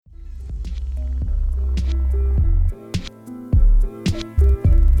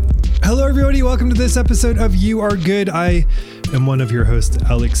everybody. Welcome to this episode of You Are Good. I am one of your hosts,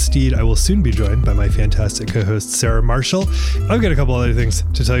 Alex Steed. I will soon be joined by my fantastic co-host, Sarah Marshall. I've got a couple other things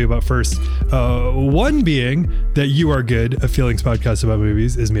to tell you about first. One being that You Are Good, a feelings podcast about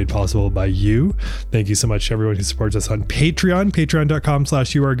movies, is made possible by you. Thank you so much to everyone who supports us on Patreon,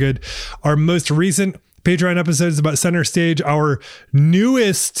 patreon.com/youaregood. Our most recent Patreon episode is about Center Stage. Our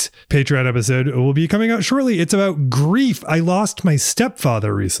newest Patreon episode will be coming out shortly. It's about grief. I lost my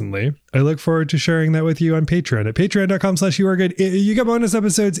stepfather recently. I look forward to sharing that with you on Patreon at patreon.com/youaregood. You get bonus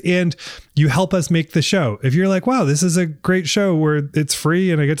episodes and you help us make the show. If you're like, wow, this is a great show where it's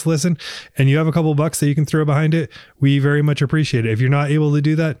free and I get to listen, and you have a couple bucks that you can throw behind it, we very much appreciate it. If you're not able to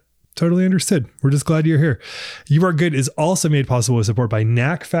do that, totally understood. We're just glad you're here. You Are Good is also made possible with support by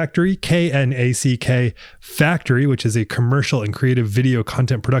Knack Factory, Knack Factory, which is a commercial and creative video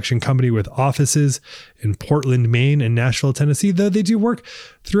content production company with offices in Portland, Maine and Nashville, Tennessee, though they do work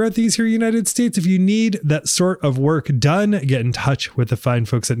throughout these here United States. If you need that sort of work done, get in touch with the fine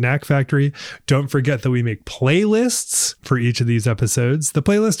folks at Knack Factory. Don't forget that we make playlists for each of these episodes. The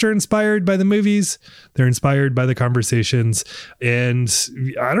playlists are inspired by the movies. They're inspired by the conversations. And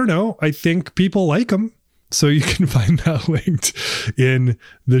I don't know, I think people like them. So you can find that linked in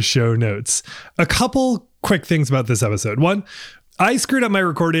the show notes. A couple quick things about this episode. One, I screwed up my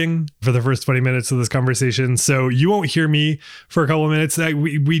recording for the first 20 minutes of this conversation, so you won't hear me for a couple of minutes.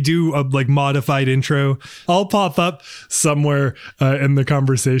 We do a modified intro. I'll pop up somewhere in the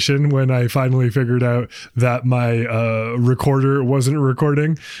conversation when I finally figured out that my recorder wasn't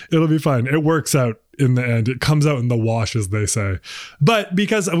recording. It'll be fine. It works out in the end. It comes out in the wash, as they say. But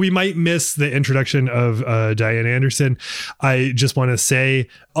because we might miss the introduction of Diane Anderson, I just want to say,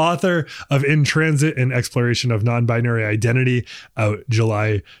 author of In Transit, an Exploration of Non-Binary Identity, out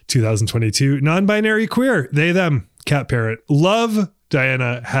July 2022. Non-binary queer, they, them, cat parent. Love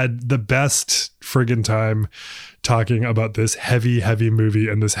Diana. Had the best friggin' time talking about this heavy movie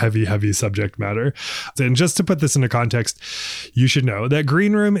and this heavy subject matter. And just to put this into context, you should know that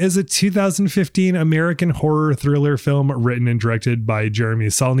Green Room is a 2015 American horror thriller film written and directed by Jeremy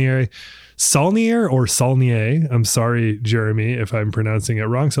Saulnier. Saulnier or Saulnier? I'm sorry, Jeremy, if I'm pronouncing it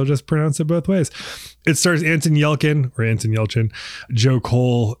wrong, so I'll just pronounce it both ways. It stars Anton Yelchin, Joe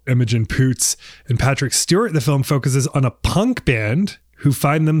Cole, Imogen Poots, and Patrick Stewart. The film focuses on a punk band who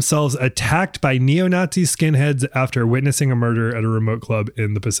find themselves attacked by neo-Nazi skinheads after witnessing a murder at a remote club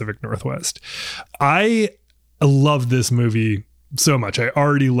in the Pacific Northwest. I love this movie so much. I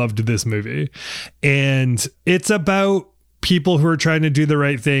already loved this movie. And it's about people who are trying to do the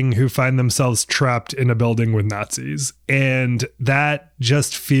right thing who find themselves trapped in a building with Nazis. And that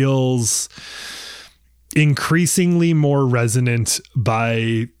just feels increasingly more resonant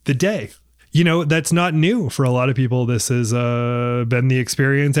by the day. You know, that's not new for a lot of people. This has been the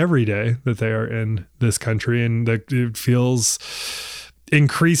experience every day that they are in this country. And that it feels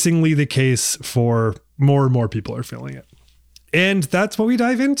increasingly the case for more and more people are feeling it. And that's what we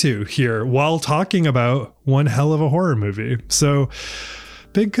dive into here while talking about one hell of a horror movie. So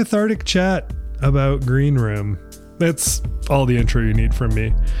big cathartic chat about Green Room. That's all the intro you need from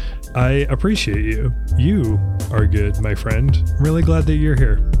me. I appreciate you. You are good, my friend. I'm really glad that you're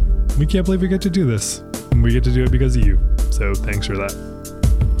here. We can't believe we get to do this. And we get to do it because of you. So thanks for that.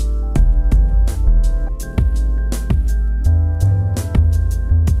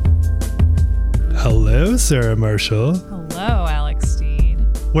 Hello, Sarah Marshall. Hello, Alex Steed.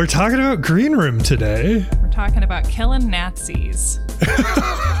 We're talking about Green Room today. We're talking about killing Nazis.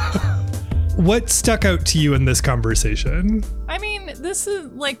 What stuck out to you in this conversation? I mean, this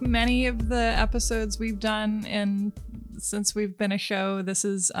is like many of the episodes we've done since we've been a show. This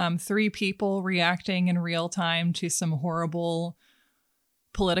is three people reacting in real time to some horrible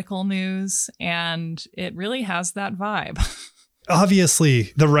political news, and it really has that vibe.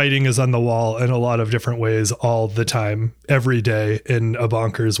 Obviously, the writing is on the wall in a lot of different ways all the time, every day in a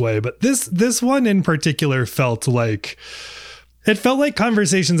bonkers way. But this one in particular felt like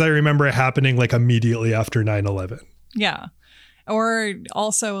conversations I remember happening like immediately after 9/11. Yeah. Or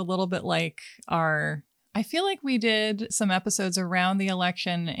also a little bit like I feel like we did some episodes around the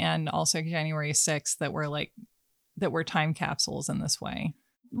election and also January 6th that were time capsules in this way.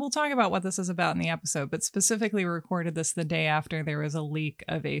 We'll talk about what this is about in the episode, but specifically recorded this the day after there was a leak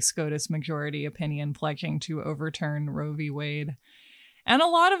of a SCOTUS majority opinion pledging to overturn Roe v. Wade and a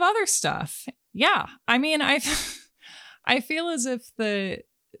lot of other stuff. Yeah. I mean, I feel as if the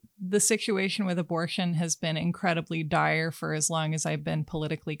situation with abortion has been incredibly dire for as long as I've been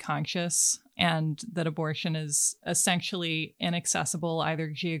politically conscious, and that abortion is essentially inaccessible either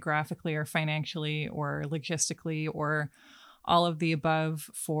geographically or financially or logistically or all of the above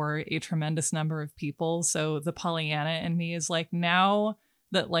for a tremendous number of people. So the Pollyanna in me is like, now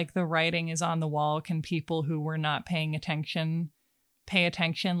that like the writing is on the wall, can people who were not paying attention pay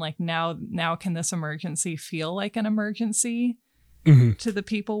attention? Like now can this emergency feel like an emergency to the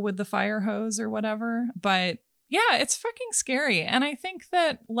people with the fire hose or whatever? But yeah, it's fucking scary. And I think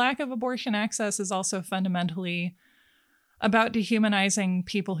that lack of abortion access is also fundamentally about dehumanizing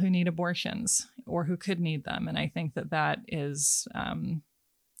people who need abortions or who could need them. And I think that is,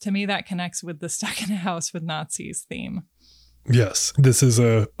 to me, that connects with the stuck in a house with Nazis theme. Yes, this is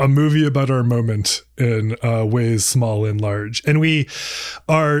a movie about our moment in ways small and large. And we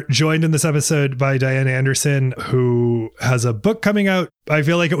are joined in this episode by Diane Anderson, who has a book coming out. I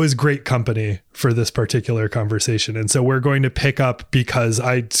feel like it was great company for this particular conversation. And so we're going to pick up, because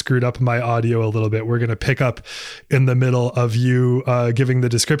I screwed up my audio a little bit, we're going to pick up in the middle of you giving the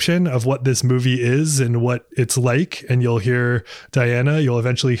description of what this movie is and what it's like. And you'll hear Diana, you'll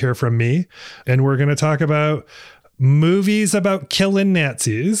eventually hear from me. And we're going to talk about movies about killing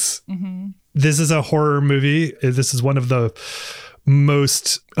Nazis. This is a horror movie. This is one of the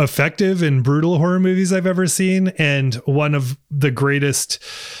most effective and brutal horror movies I've ever seen. And one of the greatest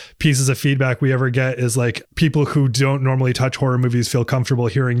pieces of feedback we ever get is like, people who don't normally touch horror movies feel comfortable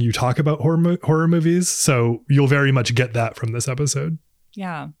hearing you talk about horror movies. So you'll very much get that from this episode.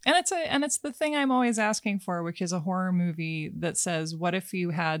 Yeah. And it's the thing I'm always asking for, which is a horror movie that says, what if you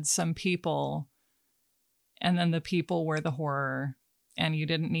had some people and then the people were the horror, and you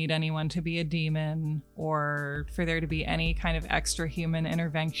didn't need anyone to be a demon or for there to be any kind of extra human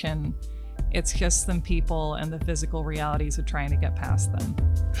intervention. It's just them people and the physical realities of trying to get past them.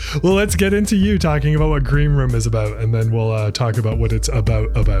 Well, let's get into you talking about what Green Room is about, and then we'll talk about what it's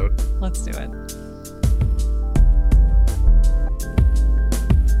about. Let's do it.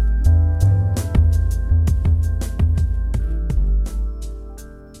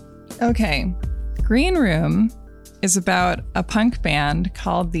 Okay. Green Room is about a punk band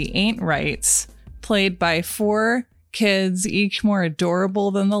called the Ain't Rights, played by 4 kids, each more adorable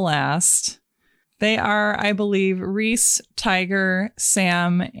than the last. They are, I believe, Reese, Tiger,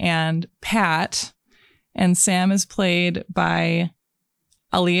 Sam, and Pat. And Sam is played by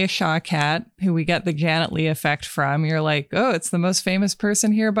Alia Shawkat, who we get the Janet Leigh effect from. You're like, oh, it's the most famous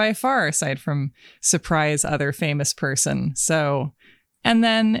person here by far, aside from surprise other famous person. So, and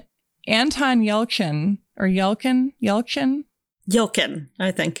then Anton Yelchin, or Yelkin,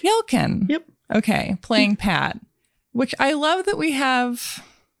 I think. Yelkin. Yep. Okay, playing Pat, which I love that we have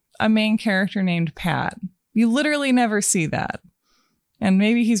a main character named Pat. You literally never see that. And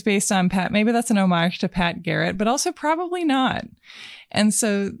maybe he's based on Pat. Maybe that's an homage to Pat Garrett, but also probably not. And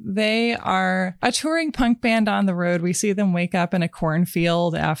so they are a touring punk band on the road. We see them wake up in a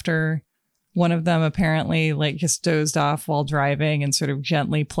cornfield after one of them apparently like just dozed off while driving and sort of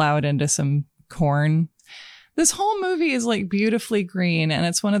gently plowed into some corn. This whole movie is like beautifully green, and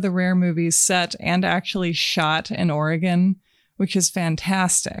it's one of the rare movies set and actually shot in Oregon, which is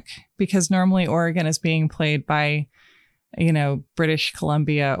fantastic because normally Oregon is being played by, you know, British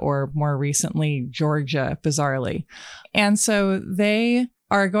Columbia or more recently Georgia, bizarrely. And so they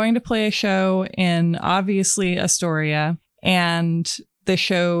are going to play a show in obviously Astoria, and the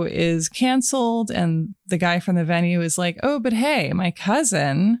show is canceled, and the guy from the venue is like, oh, but hey, my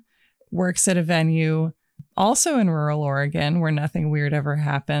cousin works at a venue also in rural Oregon where nothing weird ever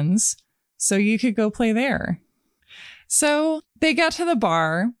happens, so you could go play there. So they get to the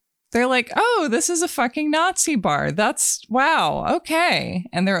bar. They're like, oh, this is a fucking Nazi bar. That's, wow, okay.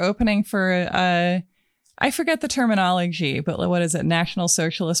 And they're opening for a, I forget the terminology, but what is it? National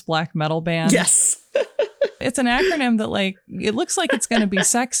Socialist Black Metal Band? Yes. It's an acronym that, like, it looks like it's going to be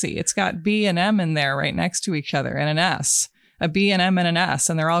sexy. It's got B and M in there right next to each other and an S. A B, an M, and an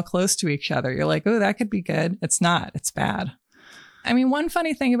S, and they're all close to each other. You're like, oh, that could be good. It's not. It's bad. I mean, one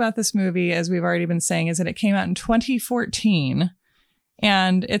funny thing about this movie, as we've already been saying, is that it came out in 2014.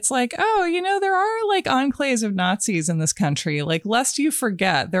 And it's like, oh, you know, there are like enclaves of Nazis in this country. Like, lest you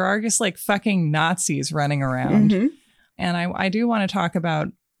forget, there are just like fucking Nazis running around. Mm-hmm. And I do want to talk about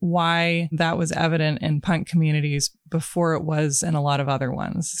why that was evident in punk communities before it was in a lot of other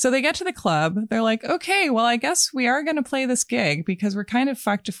ones. So they get to the club. They're like, okay, well, I guess we are going to play this gig because we're kind of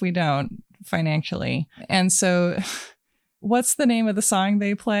fucked if we don't financially. And so what's the name of the song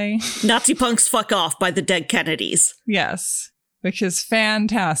they play? Nazi Punks Fuck Off by the Dead Kennedys. Yes, which is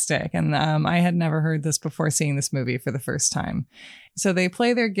fantastic. And I had never heard this before seeing this movie for the first time. So they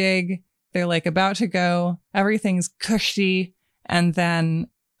play their gig. They're like about to go. Everything's cushy. And then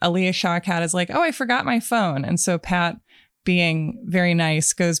Alia Shawkat is like, oh, I forgot my phone. And so Pat, being very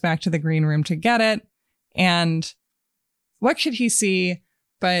nice, goes back to the green room to get it. And what should he see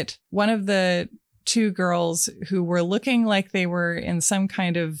but one of the two girls who were looking like they were in some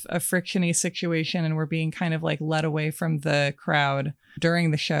kind of a frictiony situation and were being kind of like led away from the crowd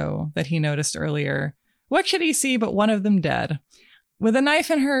during the show that he noticed earlier. What should he see but one of them dead with a knife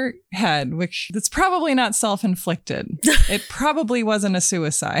in her head, which that's probably not self-inflicted. It probably wasn't a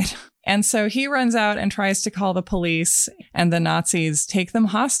suicide. And so he runs out and tries to call the police, and the Nazis take them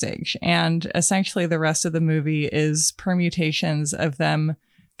hostage. And essentially the rest of the movie is permutations of them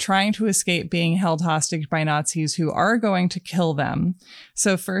trying to escape being held hostage by Nazis who are going to kill them.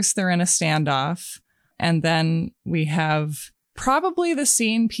 So first they're in a standoff, and then we have probably the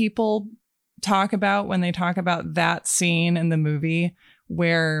scene people talk about when they talk about that scene in the movie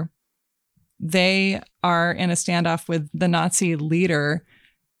where they are in a standoff with the Nazi leader,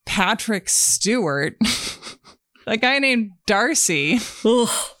 Patrick Stewart, a guy named Darcy. Ugh.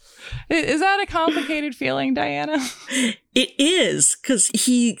 Is that a complicated feeling, Diana? It is, because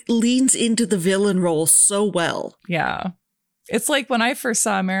he leans into the villain role so well. Yeah. It's like when I first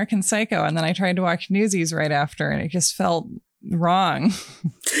saw American Psycho and then I tried to watch Newsies right after and it just felt wrong.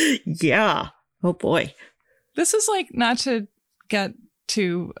 Yeah. Oh, boy. This is like, not to get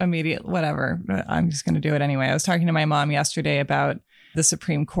too immediate, whatever. I'm just going to do it anyway. I was talking to my mom yesterday about the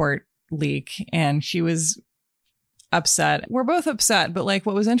Supreme Court leak and she was upset. We're both upset, but like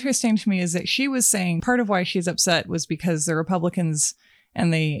what was interesting to me is that she was saying part of why she's upset was because the Republicans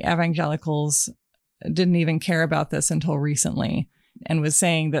and the evangelicals didn't even care about this until recently, and was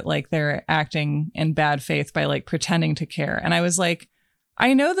saying that like they're acting in bad faith by like pretending to care. And I was like,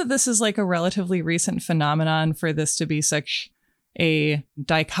 I know that this is like a relatively recent phenomenon for this to be such a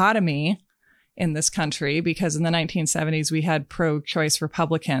dichotomy in this country, because in the 1970s we had pro-choice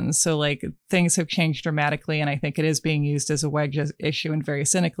Republicans. So like things have changed dramatically, and I think it is being used as a wedge issue and very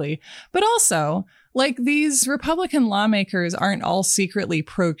cynically. But also, like, these Republican lawmakers aren't all secretly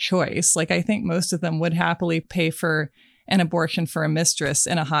pro-choice. Like, I think most of them would happily pay for an abortion for a mistress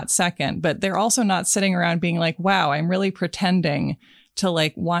in a hot second, but they're also not sitting around being like, wow, I'm really pretending to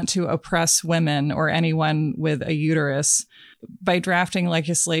like want to oppress women or anyone with a uterus by drafting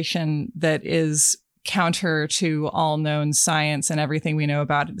legislation that is counter to all known science and everything we know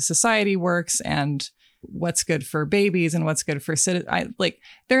about society works and what's good for babies and what's good for citizens. Like,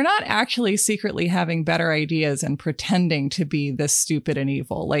 they're not actually secretly having better ideas and pretending to be this stupid and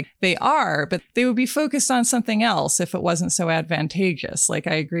evil. Like, they are, but they would be focused on something else if it wasn't so advantageous. Like,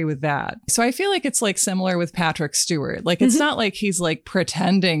 I agree with that. So I feel like it's like similar with Patrick Stewart. Like, it's not like he's like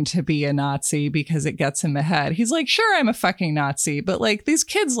pretending to be a Nazi because it gets him ahead. He's like, sure, I'm a fucking Nazi, but like these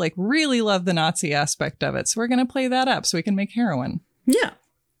kids like really love the Nazi aspect of it. So we're going to play that up so we can make heroin. Yeah.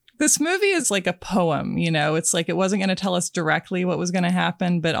 This movie is like a poem, you know, it's like it wasn't going to tell us directly what was going to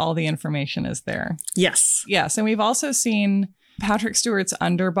happen, but all the information is there. Yes. Yes. And we've also seen Patrick Stewart's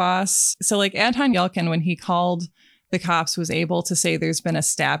underboss. So like Anton Yelchin, when he called the cops, was able to say there's been a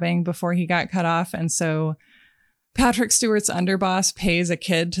stabbing before he got cut off. And so Patrick Stewart's underboss pays a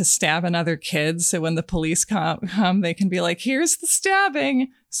kid to stab another kid. So when the police come, they can be like, here's the stabbing.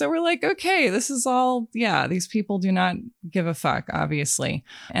 So we're like, okay, this is all, yeah, these people do not give a fuck, obviously.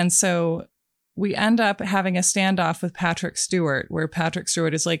 And so we end up having a standoff with Patrick Stewart, where Patrick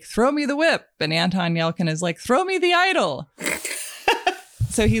Stewart is like, throw me the whip. And Anton Yelchin is like, throw me the idol.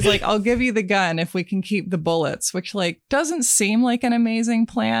 So he's like, I'll give you the gun if we can keep the bullets, which like doesn't seem like an amazing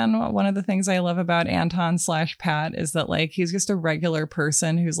plan. One of the things I love about Anton/Pat is that like he's just a regular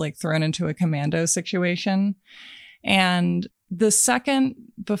person who's like thrown into a commando situation. And the second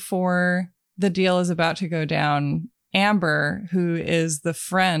before the deal is about to go down, Amber, who is the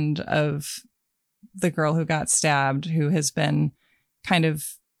friend of the girl who got stabbed, who has been kind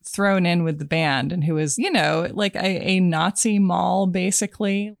of thrown in with the band and who is, you know, like a Nazi mall,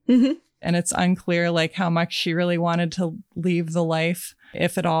 basically. Mm-hmm. And it's unclear like how much she really wanted to leave the life,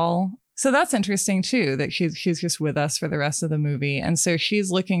 if at all. So that's interesting, too, that she's just with us for the rest of the movie. And so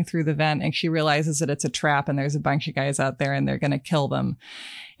she's looking through the vent and she realizes that it's a trap and there's a bunch of guys out there and they're going to kill them.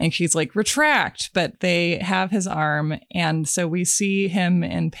 And she's like, retract. But they have his arm. And so we see him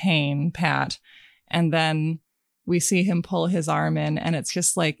in pain, Pat. And then we see him pull his arm in. And it's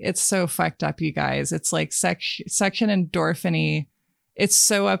just like, it's so fucked up, you guys. It's like section endorphin-y. It's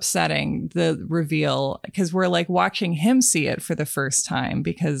so upsetting, the reveal, because we're like watching him see it for the first time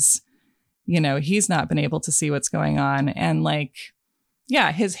because, you know, he's not been able to see what's going on. And like,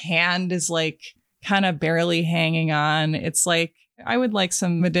 yeah, his hand is like kind of barely hanging on. It's like, I would like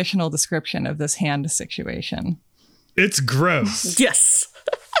some additional description of this hand situation. It's gross. Yes.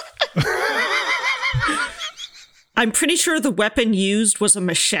 I'm pretty sure the weapon used was a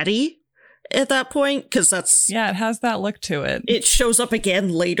machete. at that point, because that's... Yeah, it has that look to it. It shows up again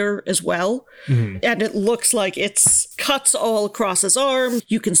later as well. Mm-hmm. And it looks like it's cuts all across his arm.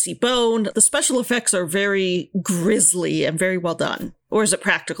 You can see bone. The special effects are very grisly and very well done. Or is it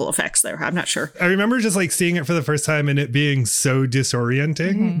practical effects there? I'm not sure. I remember just like seeing it for the first time and it being so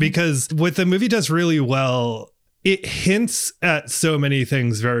disorienting because what the movie does really well, it hints at so many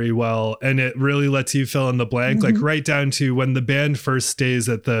things very well, and it really lets you fill in the blank, like right down to when the band first stays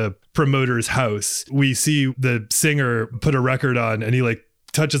at the promoter's house. We see the singer put a record on and he like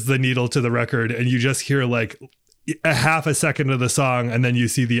touches the needle to the record and you just hear like a half a second of the song and then you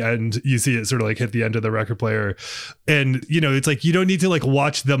see the end, you see it sort of like hit the end of the record player. And, you know, it's like, you don't need to like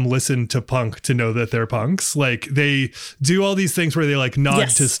watch them listen to punk to know that they're punks. Like they do all these things where they like nod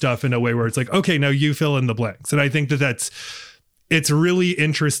to stuff in a way where it's like, okay, now you fill in the blanks. And I think that it's really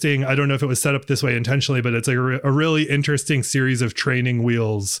interesting. I don't know if it was set up this way intentionally, but it's like a really interesting series of training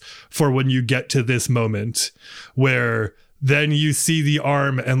wheels for when you get to this moment where then you see the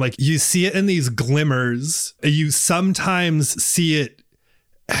arm and like you see it in these glimmers. You sometimes see it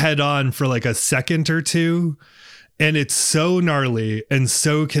head on for like a second or two. And it's so gnarly and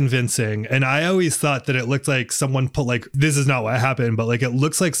so convincing. And I always thought that it looked like someone put like, this is not what happened, but like it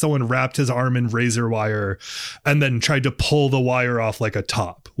looks like someone wrapped his arm in razor wire and then tried to pull the wire off like a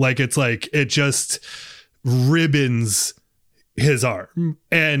top. Like it's like it just ribbons his arm.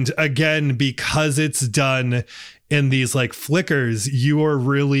 And again, because it's done in these like flickers, you are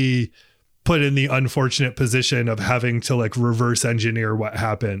really put in the unfortunate position of having to like reverse engineer what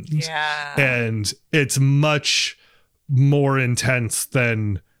happened. Yeah. And it's much more intense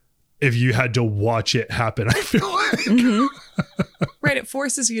than if you had to watch it happen, I feel like. Right. It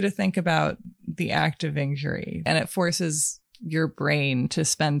forces you to think about the act of injury and it forces your brain to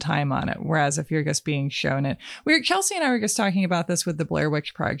spend time on it. Whereas if you're just being shown it, Chelsea and I were just talking about this with the Blair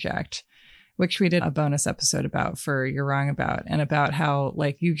Witch Project, which we did a bonus episode about for You're Wrong About, and about how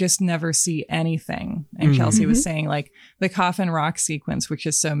like you just never see anything. And Chelsea was saying like the Coffin Rock sequence, which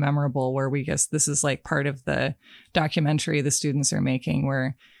is so memorable, where this is like part of the documentary the students are making,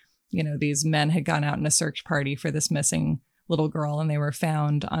 where, you know, these men had gone out in a search party for this missing little girl and they were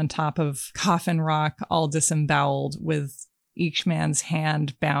found on top of Coffin Rock, all disemboweled, with each man's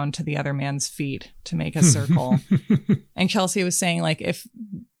hand bound to the other man's feet to make a circle. And Chelsea was saying like if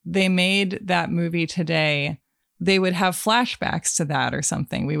they made that movie today, they would have flashbacks to that or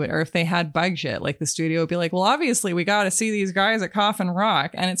something. Or if they had budget, like the studio would be like, well, obviously we got to see these guys at Coffin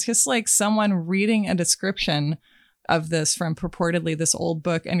Rock. And it's just like someone reading a description of this from purportedly this old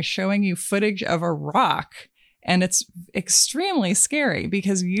book and showing you footage of a rock. And it's extremely scary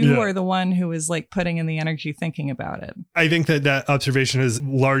because you are the one who is like putting in the energy thinking about it. I think that observation is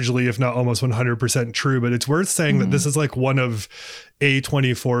largely, if not almost 100% true, but it's worth saying that this is like one of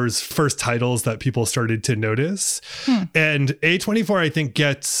A24's first titles that people started to notice. And A24, I think,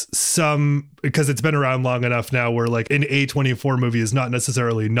 gets some, because it's been around long enough now where like an A24 movie is not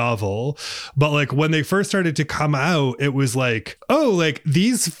necessarily novel, but like when they first started to come out, it was like, oh, like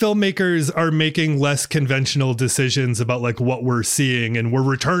these filmmakers are making less conventional decisions about like what we're seeing, and we're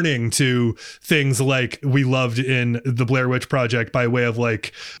returning to things like we loved in the Blair Witch Project by way of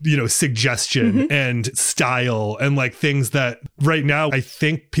like, you know, suggestion and style and like things that right now I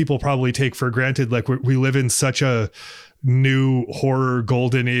think people probably take for granted. Like we live in such a new horror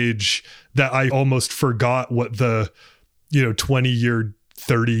golden age that I almost forgot what the, you know, 20-year,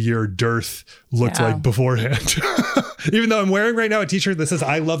 30-year dearth looked like beforehand. Even though I'm wearing right now a t-shirt that says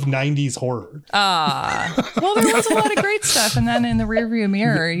I love 90s horror. Well, there was a lot of great stuff. And then in the rearview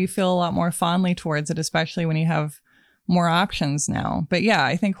mirror, you feel a lot more fondly towards it, especially when you have more options now. But yeah,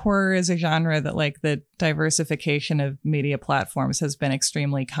 I think horror is a genre that like the diversification of media platforms has been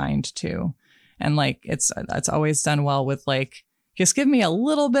extremely kind to. And like it's always done well with like, just give me a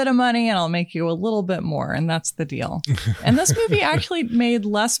little bit of money and I'll make you a little bit more. And that's the deal. And this movie actually made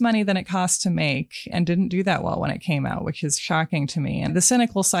less money than it cost to make and didn't do that well when it came out, which is shocking to me. And the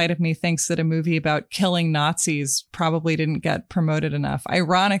cynical side of me thinks that a movie about killing Nazis probably didn't get promoted enough,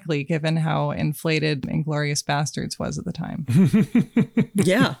 ironically, given how inflated Inglourious Basterds was at the time.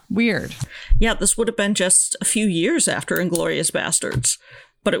 Yeah. Weird. Yeah, this would have been just a few years after Inglourious Basterds.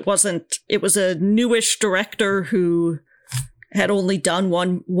 But it wasn't. It was a newish director who had only done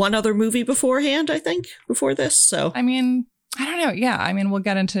one other movie beforehand, I think, before this. So I mean, I don't know. Yeah, I mean, we'll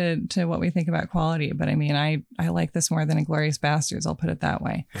get into what we think about quality, but I mean, I like this more than Inglourious Basterds. I'll put it that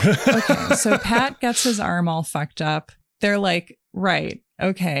way. Okay, so Pat gets his arm all fucked up. They're like, right,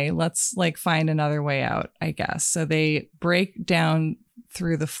 okay, let's like find another way out, I guess. So they break down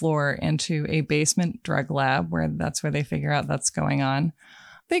through the floor into a basement drug lab that's where they figure out that's going on.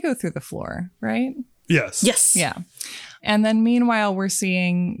 go through the floor, right? Yes. Yes. Yeah. And then meanwhile, we're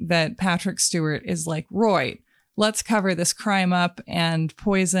seeing that Patrick Stewart is like, Roy, let's cover this crime up and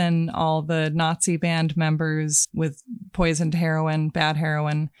poison all the Nazi band members with poisoned heroin, bad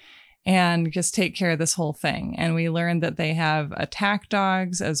heroin, and just take care of this whole thing. And we learned that they have attack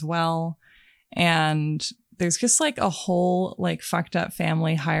dogs as well. And there's just like a whole like fucked up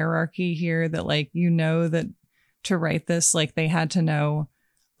family hierarchy here that like, that to write this, like they had to know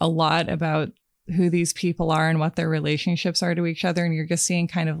a lot about who these people are and what their relationships are to each other. And you're just seeing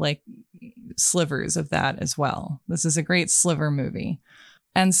kind of like slivers of that as well. This is a great sliver movie.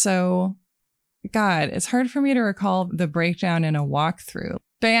 And so, God, it's hard for me to recall the breakdown in a walkthrough.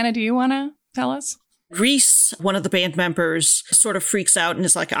 Diana, do you want to tell us? Reese, one of the band members, sort of freaks out and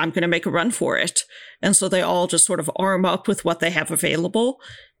is like, I'm going to make a run for it. And so they all just sort of arm up with what they have available.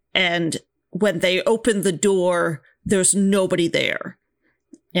 And when they open the door, there's nobody there.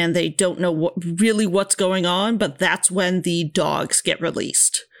 And they don't know what's going on, but that's when the dogs get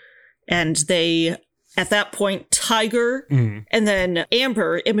released. And they, at that point, Tiger and then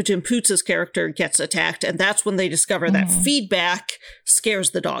Amber, Imogen Poots' character, gets attacked. And that's when they discover that feedback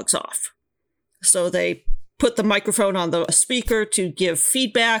scares the dogs off. So they put the microphone on the speaker to give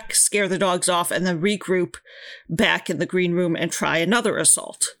feedback, scare the dogs off, and then regroup back in the green room and try another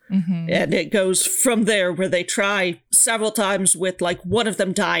assault. And it goes from there where they try several times with like one of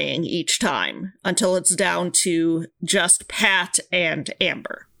them dying each time until it's down to just Pat and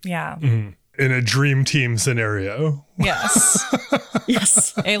Amber. Yeah. In a dream team scenario. Yes.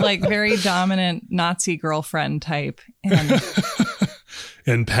 Yes. A like very dominant Nazi girlfriend type.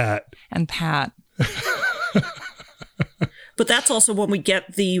 And Pat. But that's also when we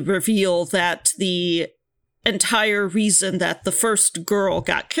get the reveal that the entire reason that the first girl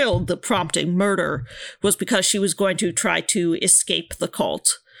got killed, the prompting murder, was because she was going to try to escape the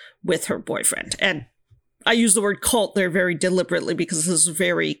cult with her boyfriend. And I use the word cult there very deliberately because this is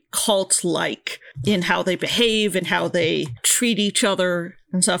very cult-like in how they behave and how they treat each other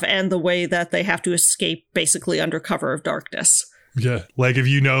and stuff, and the way that they have to escape basically under cover of darkness. Yeah. Like if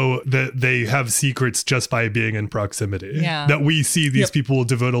you know that they have secrets just by being in proximity, that we see these people will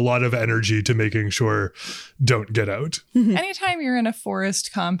devote a lot of energy to making sure don't get out. Anytime you're in a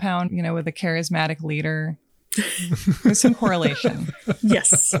forest compound, with a charismatic leader, there's some correlation.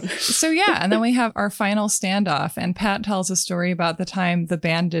 Yes. So yeah. And then we have our final standoff, and Pat tells a story about the time the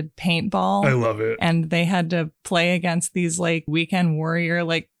band did paintball. I love it. And they had to play against these like weekend warrior,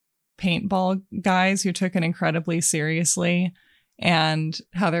 like paintball guys who took it incredibly seriously. And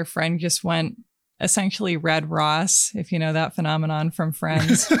how their friend just went essentially Red Ross, if you know that phenomenon from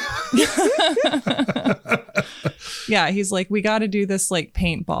Friends. Yeah, he's like, we got to do this like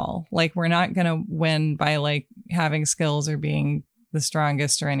paintball. Like, we're not going to win by like having skills or being the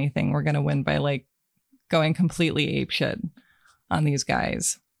strongest or anything. We're going to win by like going completely apeshit on these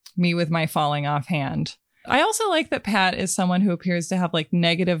guys. Me with my falling off hand. I also like that Pat is someone who appears to have like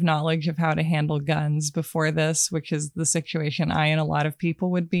negative knowledge of how to handle guns before this, which is the situation I and a lot of people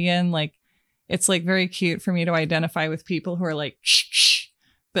would be in. Like, it's like very cute for me to identify with people who are like, shh,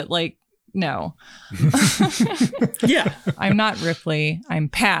 but like, no. Yeah. I'm not Ripley. I'm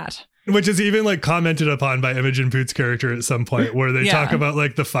Pat. Which is even like commented upon by Imogen Poots' character at some point, where they talk about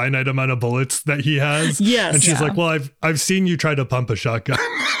like the finite amount of bullets that he has. Yes. And she's like, well, I've seen you try to pump a shotgun.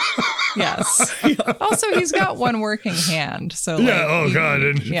 Yes. Also, he's got one working hand. So yeah. Like, God.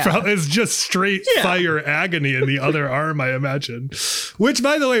 And it's just straight fire agony in the other arm, I imagine. Which,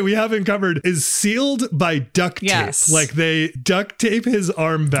 by the way, we haven't covered, is sealed by duct tape. Yes. Like they duct tape his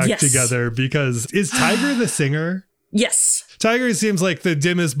arm back together because is Tiger the singer? Yes. Tiger seems like the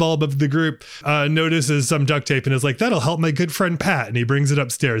dimmest bulb of the group, notices some duct tape and is like, that'll help my good friend Pat. And he brings it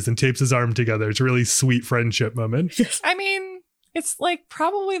upstairs and tapes his arm together. It's a really sweet friendship moment. Yes. I mean, it's like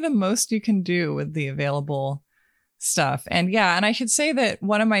probably the most you can do with the available stuff. And yeah, and I should say that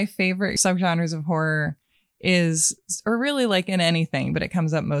one of my favorite subgenres of horror is, or really like in anything, but it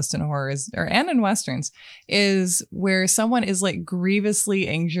comes up most in horrors and in Westerns, is where someone is like grievously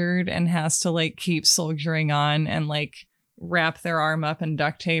injured and has to like keep soldiering on and like wrap their arm up in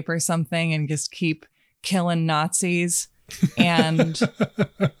duct tape or something and just keep killing Nazis. And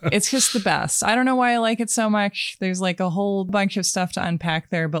it's just the best. I don't know why I like it so much. There's like a whole bunch of stuff to unpack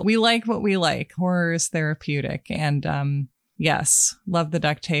there, but we like what we like. Horror is therapeutic. And yes, love the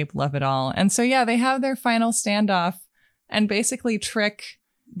duct tape, love it all. And so, yeah, they have their final standoff and basically trick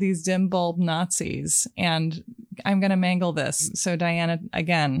these dim bulb Nazis. And I'm going to mangle this. So, Diana,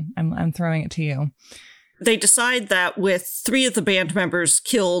 again, I'm throwing it to you. They decide that with 3 of the band members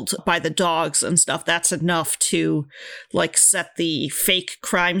killed by the dogs and stuff, that's enough to like set the fake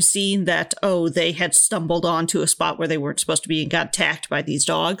crime scene that, oh, they had stumbled onto a spot where they weren't supposed to be and got attacked by these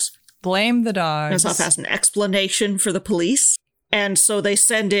dogs. Blame the dogs. It's not as an explanation for the police. And so they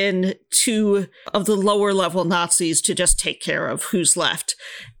send in 2 of the lower level Nazis to just take care of who's left.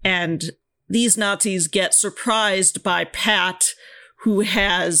 And these Nazis get surprised by Pat, who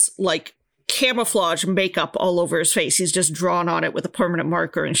has like camouflage makeup all over his face. He's just drawn on it with a permanent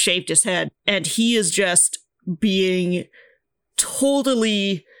marker and shaved his head. And he is just being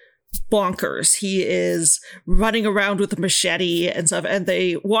totally bonkers. He is running around with a machete and stuff. And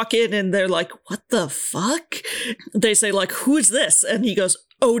they walk in and they're like, what the fuck? They say like, who is this? And he goes,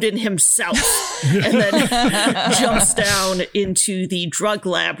 Odin himself. And then jumps down into the drug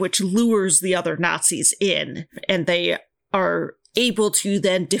lab, which lures the other Nazis in. And they are able to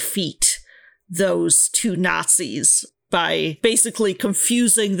then defeat those 2 Nazis by basically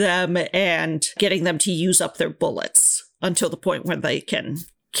confusing them and getting them to use up their bullets until the point where they can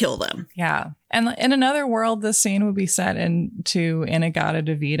kill them. Yeah. And in another world, this scene would be set into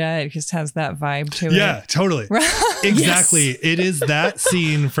In-A-Gadda-Da-Vida. It just has that vibe to it. Yeah, totally. Exactly. Yes. It is that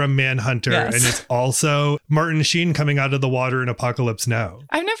scene from Manhunter. Yes. And it's also Martin Sheen coming out of the water in Apocalypse Now.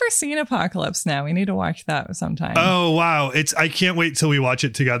 I've never seen Apocalypse Now. We need to watch that sometime. Oh, wow. I can't wait till we watch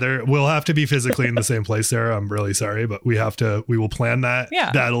it together. We'll have to be physically in the same place, Sarah. I'm really sorry, but we will plan that.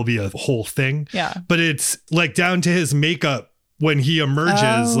 Yeah. That'll be a whole thing. Yeah. But it's like down to his makeup. When he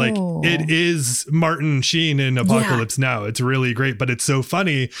emerges, like it is Martin Sheen in Apocalypse Now. It's really great, but it's so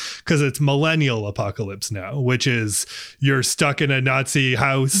funny because it's millennial Apocalypse Now, which is you're stuck in a Nazi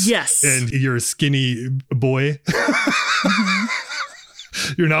house. Yes. And you're a skinny boy.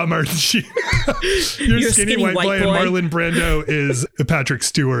 You're not Martin Sheen. You're a skinny white boy. And Marlon Brando is Patrick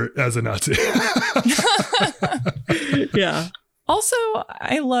Stewart as a Nazi. Yeah. Also,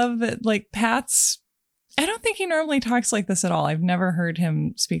 I love that like Pat's, I don't think he normally talks like this at all. I've never heard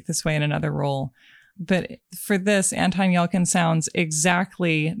him speak this way in another role. But for this, Anton Yelchin sounds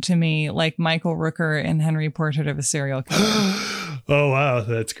exactly to me like Michael Rooker in Henry Portrait of a Serial Killer. Oh, wow.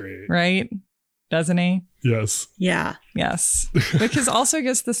 That's great. Right? Doesn't he? Yes. Yeah. Yes. Because also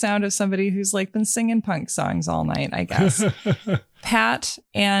gets the sound of somebody who's like been singing punk songs all night, I guess. Pat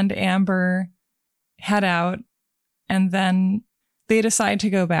and Amber head out and then they decide to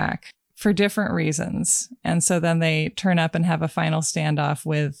go back for different reasons. And so then they turn up and have a final standoff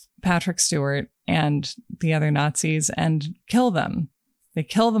with Patrick Stewart and the other Nazis and kill them. They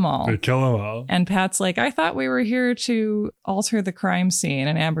kill them all. And Pat's like, I thought we were here to alter the crime scene.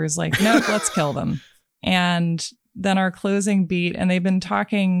 And Amber's like, nope, let's kill them. And then our closing beat, and they've been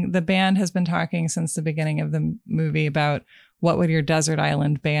talking, the band has been talking since the beginning of the movie about what would your desert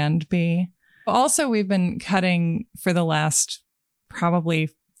island band be. Also, we've been cutting for the last probably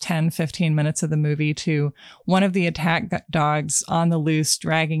 10, 15 minutes of the movie to one of the attack dogs on the loose,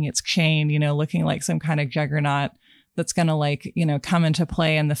 dragging its chain, looking like some kind of juggernaut that's going to come into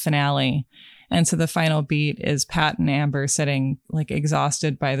play in the finale. And so the final beat is Pat and Amber sitting like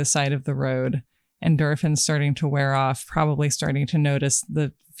exhausted by the side of the road. Endorphins starting to wear off, probably starting to notice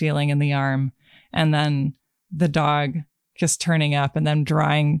the feeling in the arm. And then the dog just turning up and then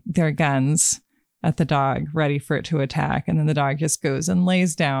drawing their guns at the dog, ready for it to attack. And then the dog just goes and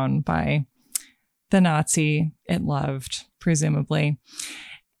lays down by the Nazi it loved, presumably.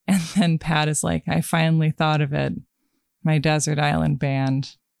 And then Pat is like, I finally thought of it, my desert island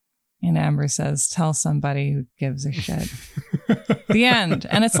band. And Amber says, tell somebody who gives a shit. The end.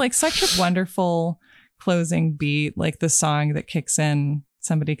 And it's like such a wonderful closing beat, like the song that kicks in.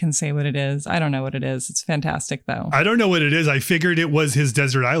 Somebody can say what it is. I don't know what it is. It's fantastic, though. I don't know what it is. I figured it was his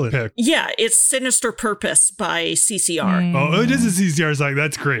Desert Island pick. Yeah, it's Sinister Purpose by CCR. Oh, it is a CCR song.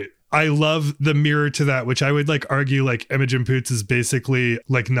 That's great. I love the mirror to that, which I would argue Imogen Poots is basically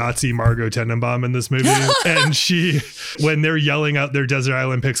like Nazi Margot Tenenbaum in this movie. And when they're yelling out their Desert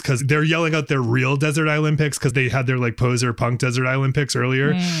Island picks, because they're yelling out their real Desert Island picks because they had their poser punk Desert Island picks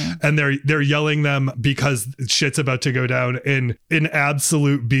earlier. And they're yelling them because shit's about to go down. And an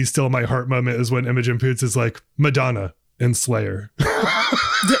absolute be still my heart moment is when Imogen Poots is like Madonna and Slayer.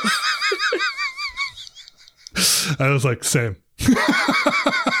 I was like, same.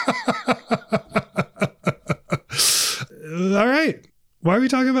 All right. Why are we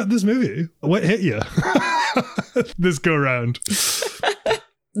talking about this movie? What hit you this go round?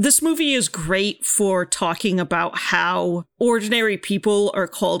 This movie is great for talking about how ordinary people are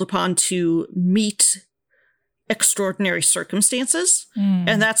called upon to meet extraordinary circumstances.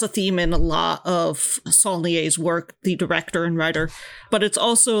 And that's a theme in a lot of Saulnier's work, the director and writer. But it's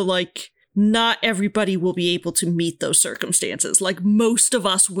also not everybody will be able to meet those circumstances. Like, most of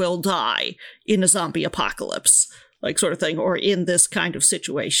us will die in a zombie apocalypse, like, sort of thing, or in this kind of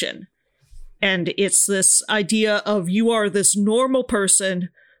situation. And it's this idea of you are this normal person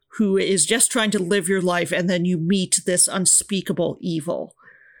who is just trying to live your life, and then you meet this unspeakable evil.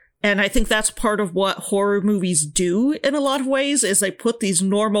 And I think that's part of what horror movies do in a lot of ways, is they put these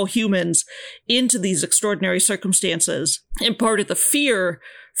normal humans into these extraordinary circumstances. And part of the fear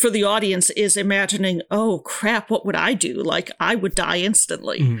for the audience is imagining, oh crap, what would I do? Like, I would die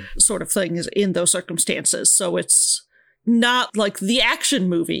instantly, sort of thing is in those circumstances. So it's not like the action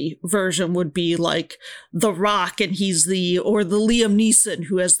movie version would be like The Rock, and or the Liam Neeson,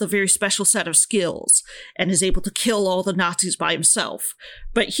 who has the very special set of skills and is able to kill all the Nazis by himself.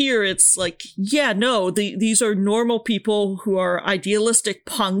 But here it's like, yeah, no, these are normal people who are idealistic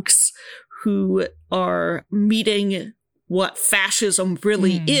punks who are meeting what fascism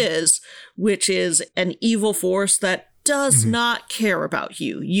really is, which is an evil force that does not care about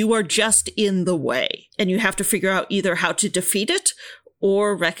you. You are just in the way. And you have to figure out either how to defeat it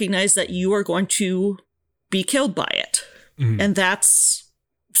or recognize that you are going to be killed by it. And that's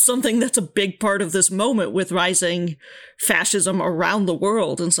something that's a big part of this moment with rising fascism around the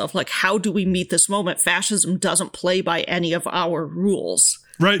world and stuff. Like, how do we meet this moment? Fascism doesn't play by any of our rules.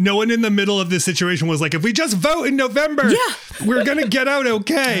 Right. No one in the middle of this situation was like, if we just vote in November, we're going to get out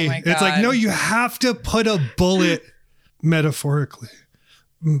okay. Oh it's like, no, you have to put a bullet metaphorically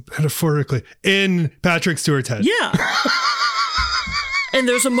in Patrick Stewart's head. Yeah. And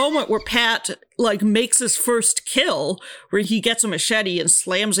there's a moment where Pat like makes his first kill where he gets a machete and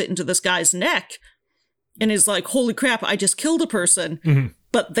slams it into this guy's neck and is like, holy crap, I just killed a person,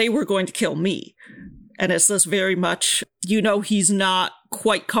 but they were going to kill me. And it's this very much, he's not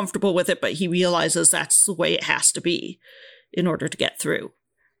quite comfortable with it, but he realizes that's the way it has to be in order to get through.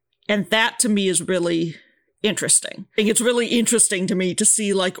 And that to me is really interesting. I think it's really interesting to me to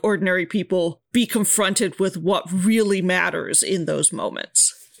see like ordinary people be confronted with what really matters in those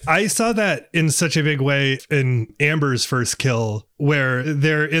moments. I saw that in such a big way in Amber's first kill, where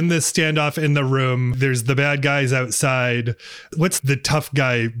they're in this standoff in the room. There's the bad guys outside. What's the tough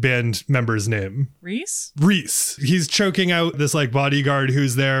guy band member's name? Reese. He's choking out this like bodyguard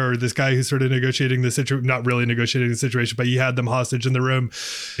who's there, or this guy who's sort of negotiating the situation, not really negotiating the situation, but he had them hostage in the room.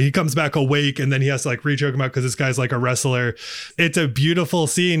 He comes back awake and then he has to like re-choke him out because this guy's like a wrestler. It's a beautiful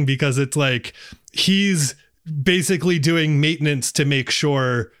scene because it's like he's basically doing maintenance to make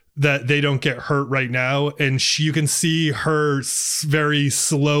sure that they don't get hurt right now. And you can see her very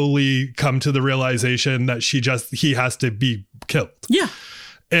slowly come to the realization that he has to be killed. Yeah.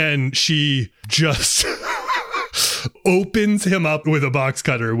 And she just opens him up with a box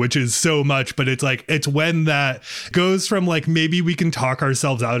cutter, which is so much, but it's when that goes from like, maybe we can talk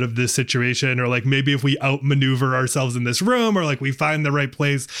ourselves out of this situation, or like maybe if we outmaneuver ourselves in this room, or like we find the right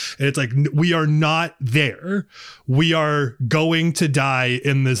place, and it's like, we are not there. We are going to die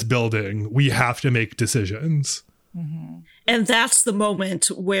in this building. We have to make decisions. And that's the moment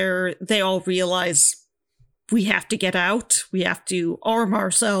where they all realize we have to get out. We have to arm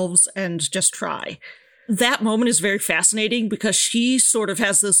ourselves and just try. That moment is very fascinating because she sort of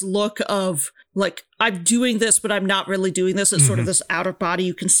has this look of like, I'm doing this, but I'm not really doing this. It's sort of this out of body.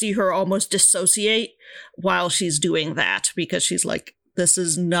 You can see her almost dissociate while she's doing that because she's like, this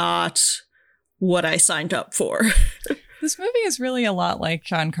is not what I signed up for. This movie is really a lot like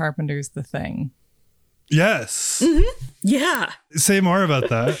John Carpenter's The Thing. Yes. Yeah. Say more about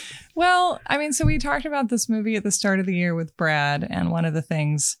that. Well, I mean, so we talked about this movie at the start of the year with Brad, and one of the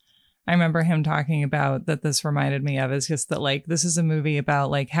things I remember him talking about that this reminded me of is just that, like, this is a movie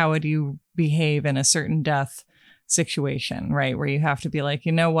about, like, how would you behave in a certain death situation, right? Where you have to be like,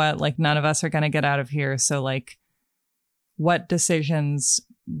 you know what, like, none of us are going to get out of here. So, like, what decisions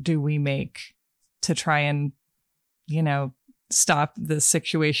do we make to try and, stop the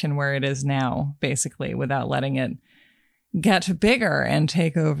situation where it is now, basically, without letting it get bigger and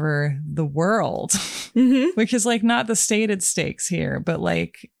take over the world, which is, like, not the stated stakes here, but,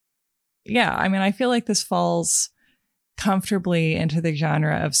 like, yeah, I mean, I feel like this falls comfortably into the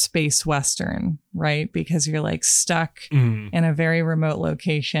genre of space Western, right? Because you're like stuck in a very remote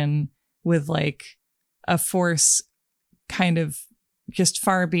location with like a force kind of just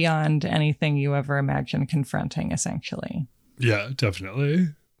far beyond anything you ever imagined confronting, essentially. Yeah, definitely.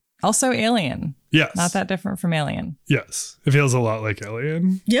 Also Alien. Yes. Not that different from Alien. Yes. It feels a lot like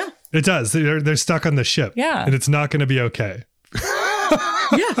Alien. Yeah. It does. They're stuck on the ship. Yeah. And it's not going to be okay.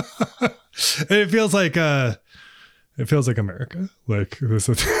 Yeah. It feels like America. Like this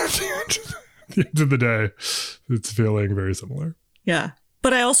at the end of the day, it's feeling very similar. Yeah.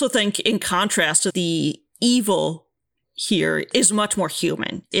 But I also think, in contrast, the evil here is much more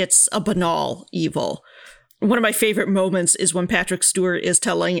human. It's a banal evil. One of my favorite moments is when Patrick Stewart is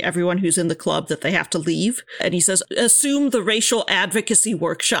telling everyone who's in the club that they have to leave. And he says, assume the racial advocacy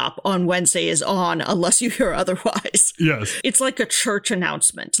workshop on Wednesday is on unless you hear otherwise. Yes. It's like a church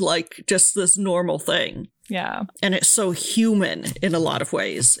announcement, like just this normal thing. Yeah. And it's so human in a lot of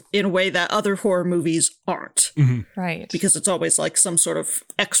ways, in a way that other horror movies aren't. Mm-hmm. Right. Because it's always like some sort of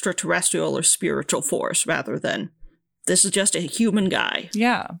extraterrestrial or spiritual force rather than this is just a human guy.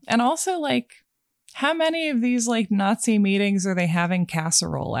 Yeah. And also, like, how many of these like Nazi meetings are they having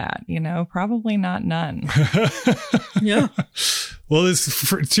casserole at? You know, probably not none. Yeah. Well, there's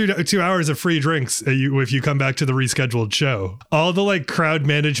 2 hours of free drinks if you come back to the rescheduled show. All the like crowd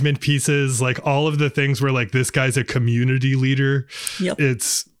management pieces, like all of the things where like this guy's a community leader. Yep.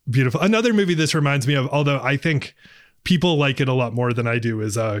 It's beautiful. Another movie this reminds me of, although I think people like it a lot more than I do,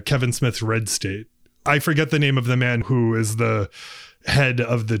 is Kevin Smith's Red State. I forget the name of the man who is the head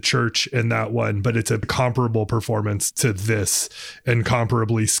of the church in that one, but it's a comparable performance to this and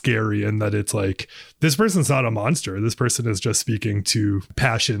comparably scary in that it's like, this person's not a monster. This person is just speaking to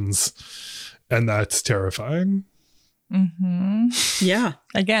passions, and that's terrifying. Mm-hmm. Yeah.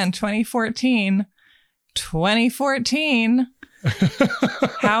 Again, 2014.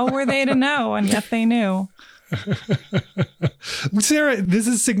 How were they to know? And yet they knew. Sarah, this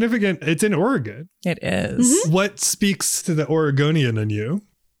is significant. It's in Oregon. It is. Mm-hmm. What speaks to the Oregonian in you?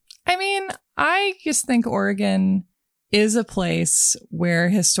 I mean, I just think Oregon is a place where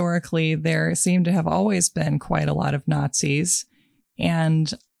historically there seem to have always been quite a lot of Nazis.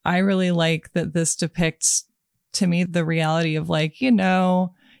 And I really like that this depicts, to me, the reality of like, you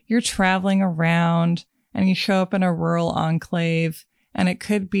know, you're traveling around and you show up in a rural enclave, and it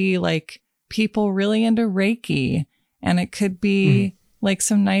could be like people really into Reiki, and it could be like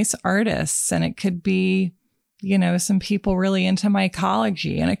some nice artists, and it could be, you know, some people really into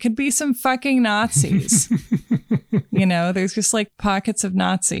mycology, and it could be some fucking Nazis. You know, there's just like pockets of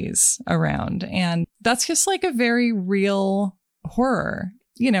Nazis around, and that's just like a very real horror.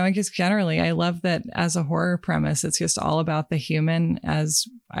 You know, and just generally, I love that as a horror premise, it's just all about the human. As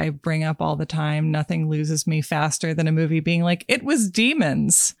I bring up all the time, nothing loses me faster than a movie being like, it was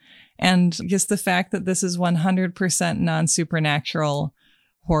demons. And just the fact that this is 100% non-supernatural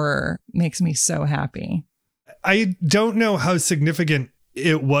horror makes me so happy. I don't know how significant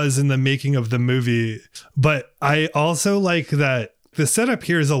it was in the making of the movie, but I also like that the setup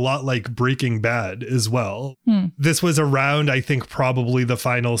here is a lot like Breaking Bad as well. This was around, I think, probably the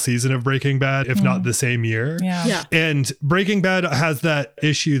final season of Breaking Bad, if not the same year. Yeah. And Breaking Bad has that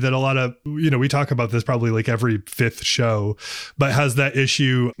issue that a lot of, you know, we talk about this probably like every fifth show, but has that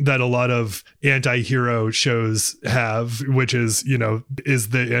issue that a lot of anti-hero shows have, which is, you know, is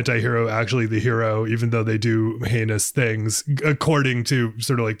the anti-hero actually the hero, even though they do heinous things, according to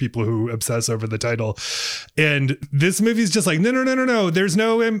sort of like people who obsess over the title. And this movie's just like, no, there's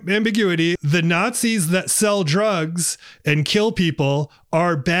no ambiguity. The Nazis that sell drugs and kill people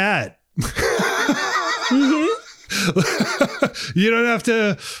are bad. You don't have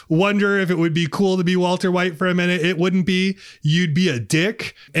to wonder if it would be cool to be Walter White for a minute. It wouldn't be. You'd be a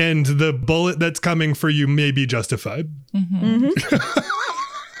dick, and the bullet that's coming for you may be justified.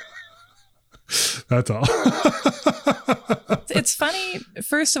 That's all. It's funny.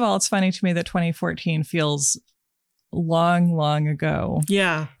 First of all, it's funny to me that 2014 feels long ago.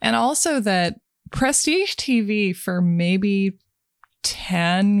 Yeah. And also that prestige TV for maybe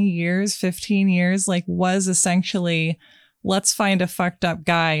 10 years, 15 years, like was essentially, let's find a fucked up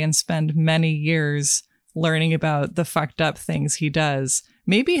guy and spend many years learning about the fucked up things he does.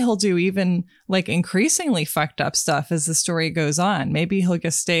 Maybe he'll do even like increasingly fucked up stuff as the story goes on. Maybe he'll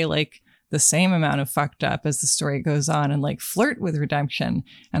just stay like the same amount of fucked up as the story goes on and like flirt with redemption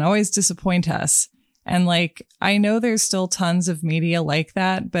and always disappoint us. And like, I know there's still tons of media like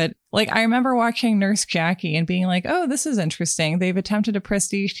that, but like, I remember watching Nurse Jackie and being like, oh, this is interesting. They've attempted a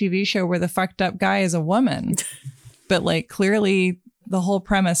prestige TV show where the fucked up guy is a woman. But like, clearly the whole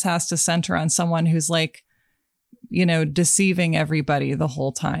premise has to center on someone who's like, you know, deceiving everybody the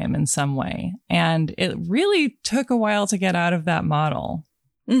whole time in some way. And it really took a while to get out of that model.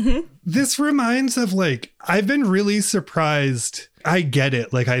 This reminds of like, I've been really surprised. I get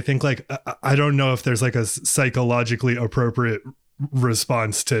it. Like, I think like, I don't know if there's like a psychologically appropriate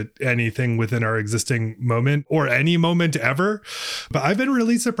response to anything within our existing moment or any moment ever. But I've been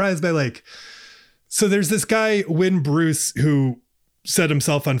really surprised by like, so there's this guy, Wynn Bruce, who set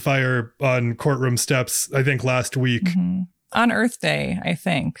himself on fire on courtroom steps, I think last week. On Earth Day, I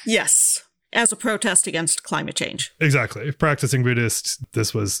think. Yes. as a protest against climate change. Exactly. Practicing Buddhist,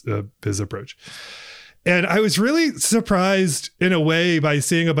 this was his approach. And I was really surprised in a way by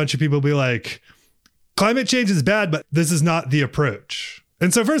seeing a bunch of people be like, climate change is bad, but this is not the approach.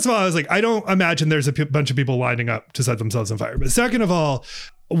 And so first of all, I was like, I don't imagine there's a bunch of people lining up to set themselves on fire. But second of all,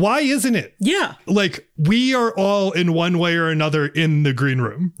 why isn't it? Yeah. Like, we are all in one way or another in the green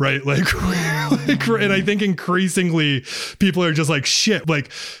room, right? Like, and I think increasingly people are just like, shit, like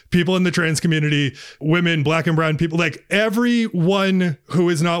people in the trans community, women, black and brown people, like everyone who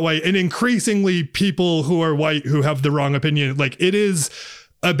is not white, and increasingly people who are white who have the wrong opinion. Like, it is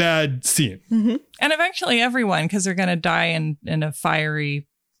a bad scene. Mm-hmm. And eventually everyone, because they're going to die in a fiery,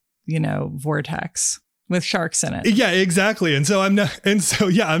 vortex with sharks in it. Yeah, exactly. And so I'm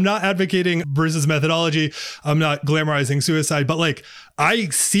not advocating Bruce's methodology. I'm not glamorizing suicide, but like, I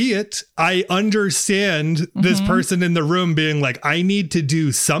see it. I understand this person in the room being like, I need to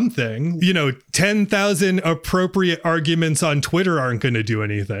do something. 10,000 appropriate arguments on Twitter aren't going to do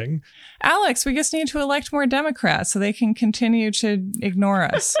anything. Alex, we just need to elect more Democrats so they can continue to ignore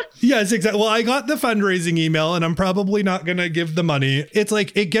us. Yes, exactly. Well, I got the fundraising email and I'm probably not going to give the money. It's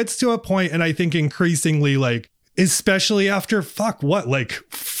like, it gets to a point, and I think increasingly, like, especially after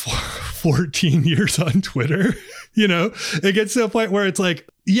 14 years on Twitter, it gets to a point where it's like,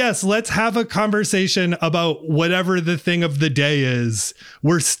 yes, let's have a conversation about whatever the thing of the day is.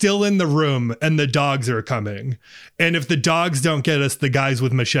 We're still in the room and the dogs are coming. And if the dogs don't get us, the guys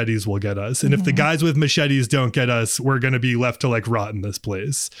with machetes will get us. And if the guys with machetes don't get us, we're going to be left to like rot in this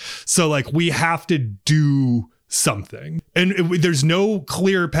place. So like, we have to do something, and there's no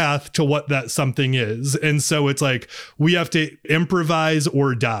clear path to what that something is. And so it's like, we have to improvise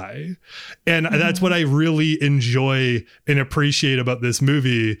or die. And that's what I really enjoy and appreciate about this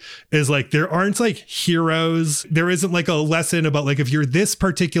movie, is like, there aren't like heroes. There isn't like a lesson about like, if you're this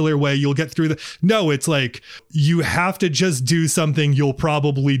particular way, you'll get through no, it's like, you have to just do something. You'll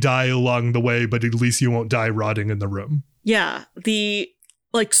probably die along the way, but at least you won't die rotting in the room. Yeah. The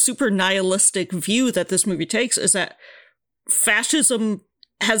like super nihilistic view that this movie takes is that fascism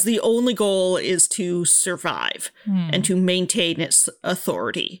has the only goal is to survive and to maintain its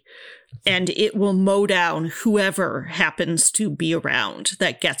authority. And it will mow down whoever happens to be around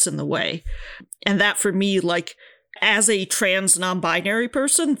that gets in the way. And that for me, like, as a trans non-binary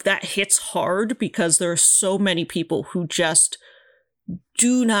person, that hits hard, because there are so many people who just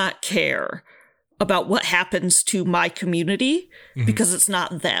do not care about what happens to my community because it's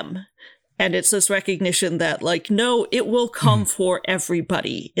not them. And it's this recognition that, like, no, it will come for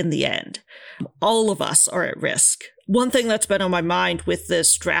everybody in the end. All of us are at risk. One thing that's been on my mind with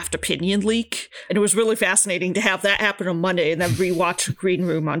this draft opinion leak, and it was really fascinating to have that happen on Monday and then rewatch Green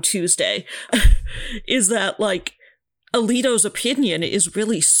Room on Tuesday, is that, like, Alito's opinion is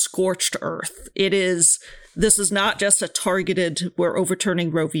really scorched earth. This is not just a targeted, we're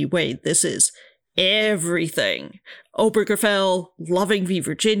overturning Roe v. Wade. This is everything. Obergefell, Loving v.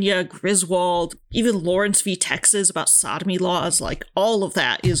 Virginia, Griswold, even Lawrence v. Texas about sodomy laws, like, all of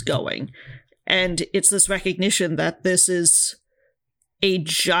that is going. And it's this recognition that this is a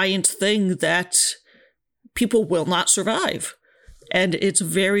giant thing that people will not survive. And it's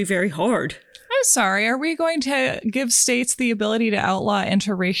very, very hard. I'm sorry, are we going to give states the ability to outlaw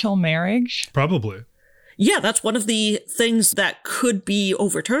interracial marriage? Probably. Yeah, that's one of the things that could be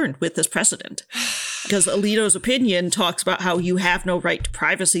overturned with this precedent. Because Alito's opinion talks about how you have no right to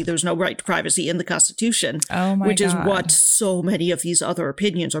privacy. There's no right to privacy in the Constitution. Oh my God. Which is what so many of these other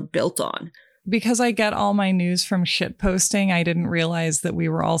opinions are built on. Because I get all my news from shit posting, I didn't realize that we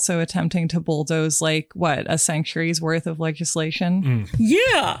were also attempting to bulldoze, like, a century's worth of legislation?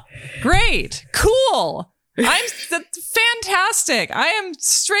 Yeah. Great. Cool. That's fantastic. I am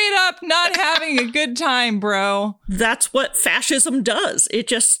straight up not having a good time, bro. That's what fascism does. It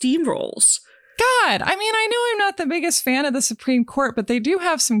just steamrolls. God, I mean, I know I'm not the biggest fan of the Supreme Court, but they do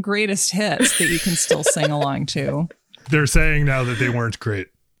have some greatest hits that you can still sing along to. They're saying now that they weren't great.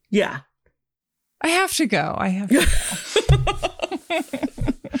 Yeah. I have to go.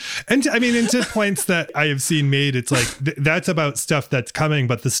 And I mean, into points that I have seen made, it's like, that's about stuff that's coming,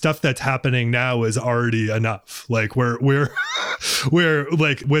 but the stuff that's happening now is already enough. Like, we're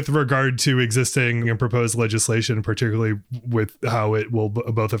like, with regard to existing and proposed legislation, particularly with how it will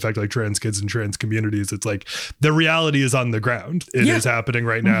both affect like trans kids and trans communities, it's like, the reality is on the ground. It is happening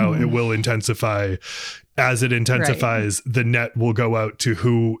right now. It will intensify. As it intensifies, the net will go out to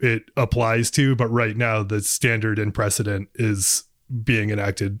who it applies to. But right now, the standard and precedent is being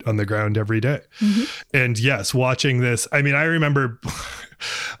enacted on the ground every day. And yes, watching this, I mean, I remember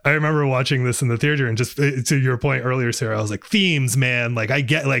I remember watching this in the theater, and just to your point earlier, Sarah, I was like, themes, man. Like, I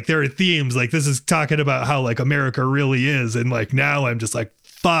get, like, there are themes. Like, this is talking about how, like, America really is. And, like, now I'm just like,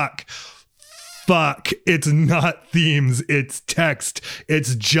 fuck. It's not themes. It's text.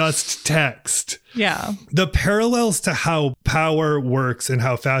 It's just text. Yeah. The parallels to how power works and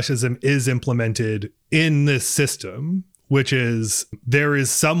how fascism is implemented in this system, which is there is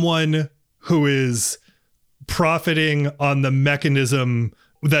someone who is profiting on the mechanism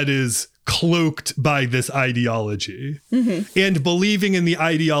that is cloaked by this ideology, and believing in the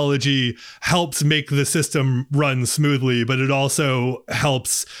ideology helps make the system run smoothly, but it also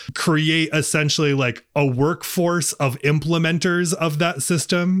helps create essentially like a workforce of implementers of that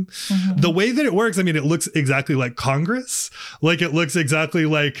system. The way that it works, I mean, it looks exactly like Congress. Like, it looks exactly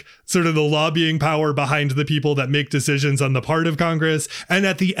like sort of the lobbying power behind the people that make decisions on the part of Congress. And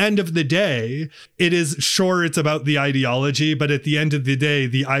at the end of the day, it is, sure, it's about the ideology, but at the end of the day,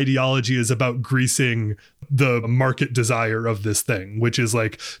 the ideology is about greasing the market desire of this thing, which is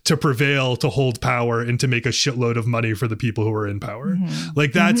like to prevail, to hold power, and to make a shitload of money for the people who are in power.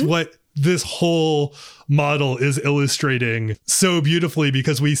 Like, that's what this whole model is illustrating so beautifully,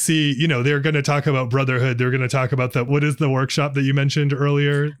 because we see, you know, they're going to talk about brotherhood. They're going to talk about that. What is the workshop that you mentioned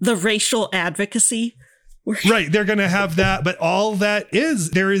earlier? The racial advocacy. Right. They're going to have that. But all that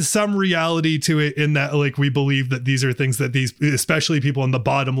is, there is some reality to it in that, like, we believe that these are things that these, especially people on the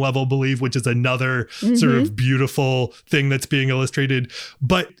bottom level, believe, which is another sort of beautiful thing that's being illustrated.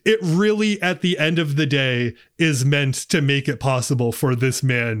 But it really, at the end of the day, is meant to make it possible for this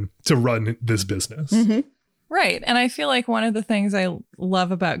man to run this business. Right. And I feel like one of the things I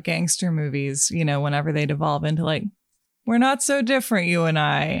love about gangster movies, you know, whenever they devolve into like, we're not so different, you and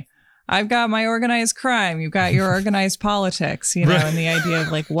I've got my organized crime. You've got your organized politics, you know, and the idea of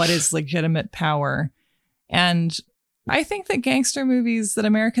like, what is legitimate power? And I think that gangster movies, that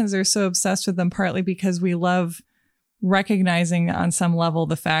Americans are so obsessed with them, partly because we love recognizing on some level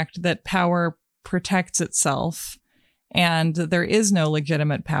the fact that power protects itself and that there is no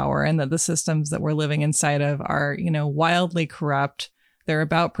legitimate power, and that the systems that we're living inside of are, you know, wildly corrupt. They're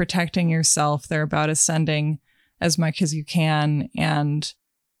about protecting yourself. They're about ascending as much as you can. And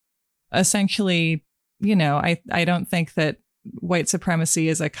essentially, you know, I don't think that white supremacy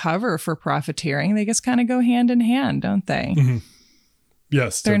is a cover for profiteering. They just kind of go hand in hand, don't they?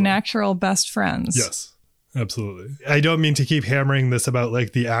 Yes. They're natural best friends. Yes, absolutely. I don't mean to keep hammering this about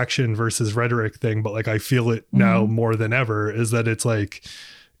like the action versus rhetoric thing, but like I feel it now more than ever, is that it's like,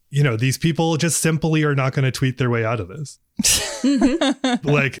 you know, these people just simply are not going to tweet their way out of this.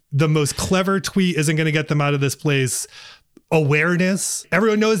 Like, the most clever tweet isn't going to get them out of this place. Awareness.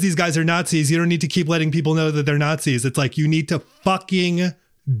 Everyone knows these guys are Nazis. You don't need to keep letting people know that they're Nazis. It's like, you need to fucking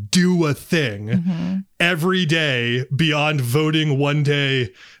do a thing every day beyond voting one day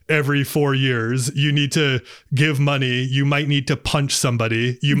every 4 years. You need to give money. You might need to punch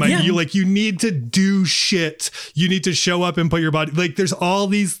somebody. You might, you need to do shit. You need to show up and put your body, like, there's all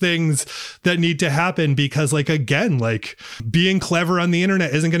these things that need to happen, because, like, again, like, being clever on the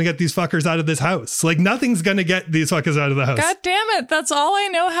internet isn't going to get these fuckers out of this house. Like, nothing's going to get these fuckers out of the house. God damn it. That's all I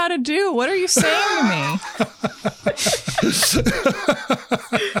know how to do. What are you saying to me?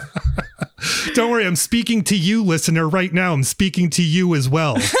 Don't worry, I'm speaking to you, listener, right now. I'm speaking to you as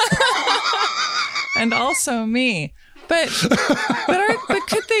well. And also me. But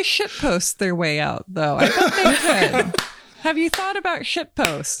could they shitpost their way out, though? I bet they could. Have you thought about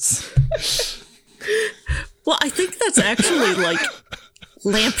shitposts? Well, I think that's actually like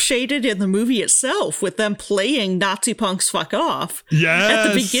lampshaded in the movie itself, with them playing Nazi punks fuck off at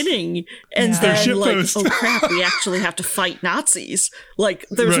the beginning, and then like, oh crap, we actually have to fight Nazis. Like,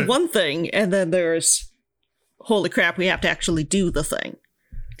 there's one thing, and then there's, holy crap, we have to actually do the thing.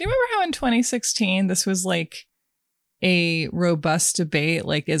 Do you remember how in 2016 this was like a robust debate,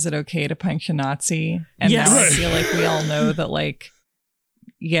 like, is it okay to punch a Nazi? And now I feel like we all know that, like,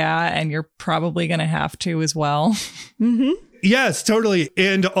 yeah, and you're probably gonna have to as well. Yes, totally.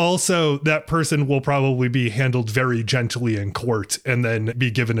 And also, that person will probably be handled very gently in court and then be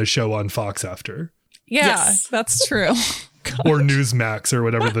given a show on Fox after. Yeah, that's true. Or Newsmax or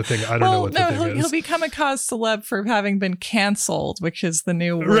whatever the thing. I don't know what the thing is. He'll become a cause celeb for having been canceled, which is the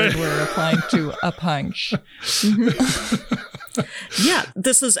new word we're applying to a punch. Yeah,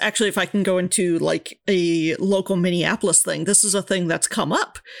 this is actually, if I can go into like a local Minneapolis thing, this is a thing that's come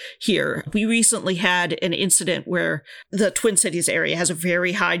up here. We recently had an incident where the Twin Cities area has a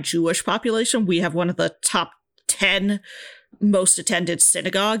very high Jewish population. We have one of the top 10 most attended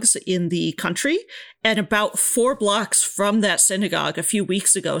synagogues in the country. And about 4 blocks from that synagogue, a few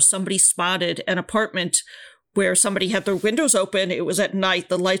weeks ago, somebody spotted an apartment where somebody had their windows open. It was at night,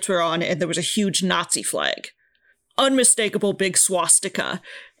 the lights were on, and there was a huge Nazi flag. Unmistakable big swastika.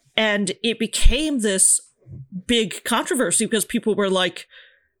 And it became this big controversy because people were like,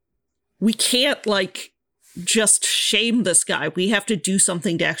 we can't, like, just shame this guy. We have to do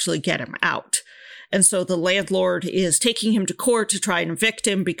something to actually get him out. And so the landlord is taking him to court to try and evict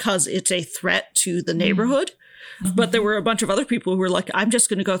him because it's a threat to the neighborhood. Mm-hmm. But there were a bunch of other people who were like, I'm just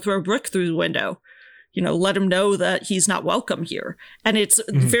going to go throw a brick through the window. You know, let him know that he's not welcome here. And it's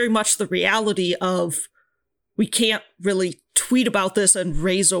very much the reality of we can't really tweet about this and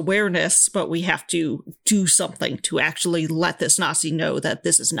raise awareness, but we have to do something to actually let this Nazi know that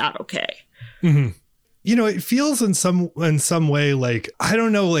this is not okay. Mm-hmm. You know, it feels in some way like, I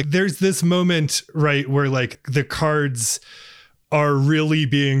don't know, like there's this moment, right, where like the cards are really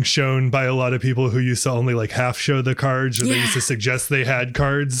being shown by a lot of people who used to only like half show the cards, or they used to suggest they had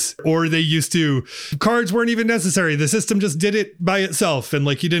cards, or they used to, cards weren't even necessary. The system just did it by itself and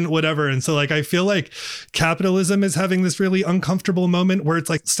like you didn't whatever. And so like, I feel like capitalism is having this really uncomfortable moment where it's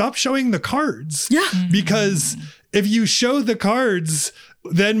like, stop showing the cards. Yeah. Because if you show the cards,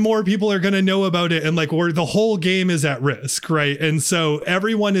 then more people are going to know about it. And like, where the whole game is at risk. Right. And so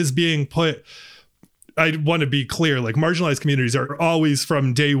everyone is being put, I want to be clear, like marginalized communities are always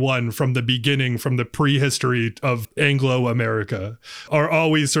from day one, from the beginning, from the prehistory of Anglo-America, are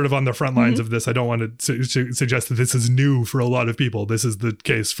always sort of on the front lines of this. I don't want to suggest that this is new for a lot of people. This is the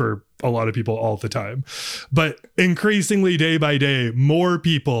case for a lot of people all the time. But increasingly, day by day, more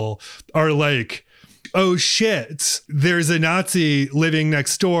people are like, oh shit, there's a Nazi living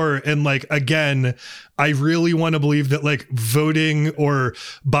next door. And like, again, I really want to believe that like voting or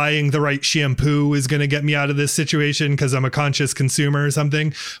buying the right shampoo is going to get me out of this situation because I'm a conscious consumer or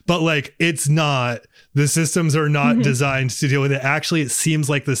something. But like, it's not. The systems are not designed to deal with it. Actually, it seems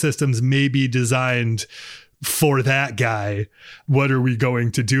like the systems may be designed for that guy. What are we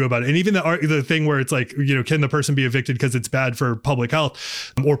going to do about it? And even the thing where it's like, you know, can the person be evicted because it's bad for public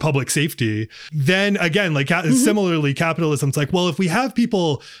health or public safety? Then again, like similarly, capitalism's like, well, if we have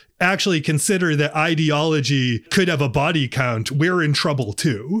people actually consider that ideology could have a body count, we're in trouble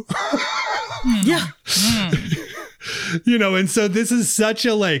too. Yeah. You know, and so this is such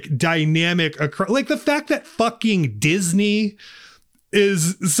a like dynamic, like the fact that fucking Disney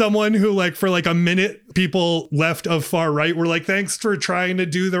is someone who like for like a minute people left of far right were like, thanks for trying to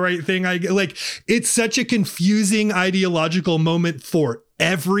do the right thing. I like, it's such a confusing ideological moment for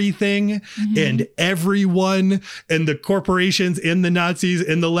everything and everyone, and the corporations and the Nazis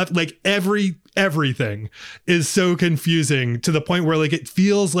and the left, like everything is so confusing to the point where like it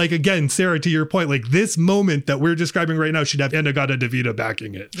feels like, again, Sarah, to your point, like this moment that we're describing right now should have In-A-Gadda-Da-Vida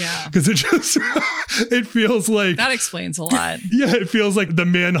backing it. Yeah. Because it just, it feels like. That explains a lot. Yeah, it feels like the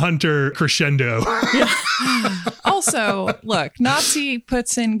Manhunter crescendo. Also, look, Nazi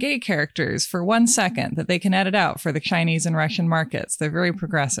puts in gay characters for 1 second that they can edit out for the Chinese and Russian markets. They're very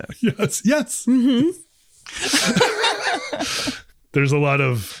progressive. Yes. Mm-hmm. There's a lot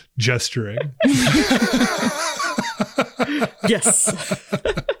of gesturing. Yes.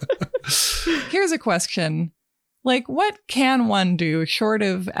 Here's a question. Like, what can one do short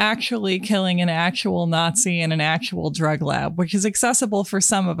of actually killing an actual Nazi in an actual drug lab, which is accessible for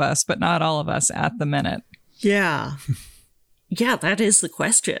some of us, but not all of us at the minute? Yeah. Yeah, that is the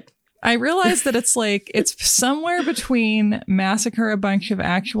question. I realize that it's like, it's somewhere between massacre a bunch of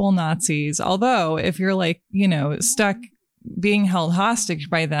actual Nazis. Although if you're like, you know, stuck being held hostage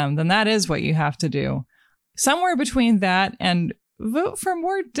by them, then that is what you have to do. Somewhere between that and vote for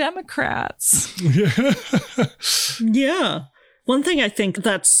more Democrats. Yeah. One thing I think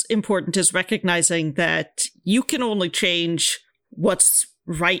that's important is recognizing that you can only change what's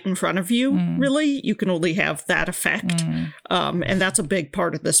right in front of you, really. You can only have that effect. And that's a big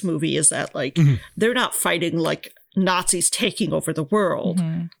part of this movie, is that like they're not fighting like Nazis taking over the world.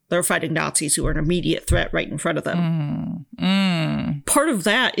 They're fighting Nazis who are an immediate threat right in front of them. Part of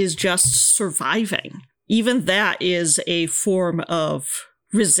that is just surviving. Even that is a form of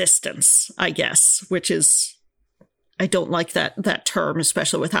resistance, I guess, which is, I don't like that term,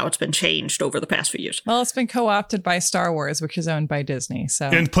 especially with how it's been changed over the past few years. Well, it's been co-opted by Star Wars, which is owned by Disney. So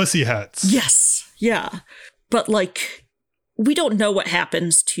and pussy hats. Yes. Yeah. But like, we don't know what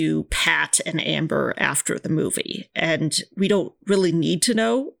happens to Pat and Amber after the movie. And we don't really need to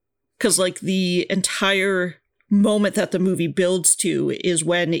know, because like the entire moment that the movie builds to is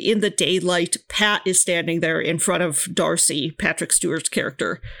when in the daylight, Pat is standing there in front of Darcy, Patrick Stewart's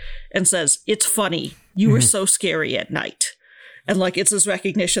character, and says, "It's funny. You were so scary at night." And like, it's this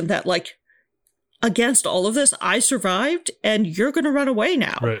recognition that like, against all of this, I survived and you're going to run away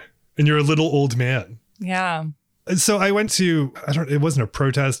now. Right. And you're a little old man. Yeah. So I went to, it wasn't a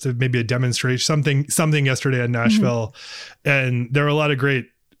protest, maybe a demonstration, something yesterday in Nashville. And there were a lot of great,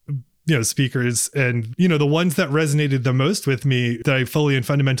 speakers. And, the ones that resonated the most with me that I fully and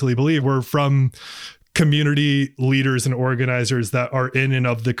fundamentally believe were from community leaders and organizers that are in and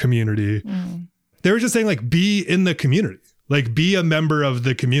of the community. They were just saying, like, be in the community. Like, be a member of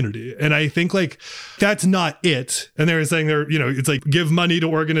the community. And I think, like, that's not it. And they were saying it's like, give money to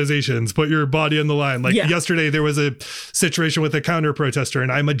organizations, put your body on the line. Like yesterday, there was a situation with a counter protester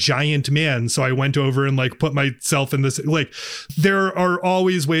and I'm a giant man. So I went over and like put myself in this, like, there are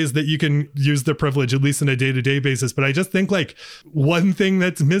always ways that you can use the privilege, at least on a day-to-day basis. But I just think like one thing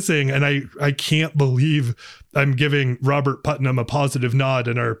that's missing, and I can't believe I'm giving Robert Putnam a positive nod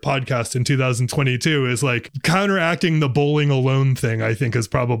in our podcast in 2022, is like counteracting the bowling alone thing. I think is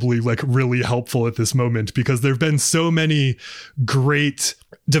probably like really helpful at this moment, because there've been so many great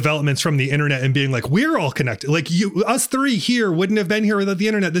developments from the internet and being like, we're all connected. Like us three here wouldn't have been here without the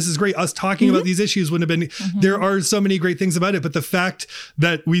internet. This is great. Us talking about these issues wouldn't have been. There are so many great things about it, but the fact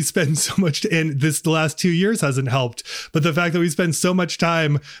that we spend so much, and this the last 2 years hasn't helped, but the fact that we spend so much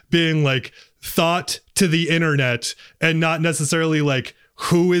time being like thought to the internet and not necessarily like,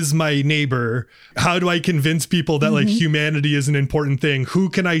 who is my neighbor? How do I convince people that like humanity is an important thing? Who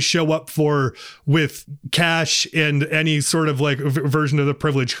can I show up for with cash and any sort of like version of the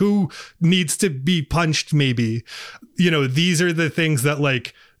privilege? Who needs to be punched maybe? These are the things that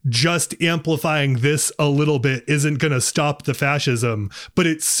like just amplifying this a little bit isn't going to stop the fascism, but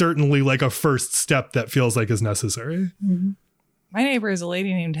it's certainly like a first step that feels like is necessary. My neighbor is a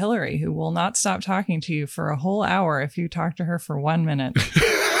lady named Hillary who will not stop talking to you for a whole hour if you talk to her for 1 minute.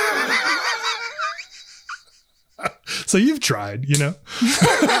 So you've tried, But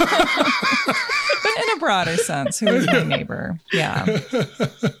in a broader sense, who is my neighbor? Yeah.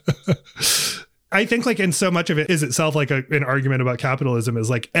 I think like, and so much of it is itself like an argument about capitalism, is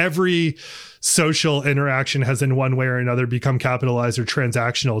like every social interaction has in one way or another become capitalized or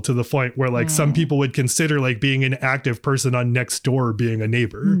transactional, to the point where like some people would consider like being an active person on Nextdoor being a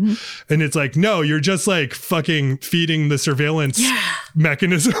neighbor. And it's like, no, you're just like fucking feeding the surveillance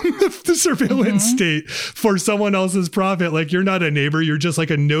mechanism, the surveillance state for someone else's profit. Like, you're not a neighbor. You're just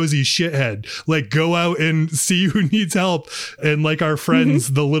like a nosy shithead. Like, go out and see who needs help. And like our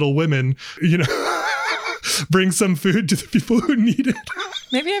friends, the Little Women, bring some food to the people who need it.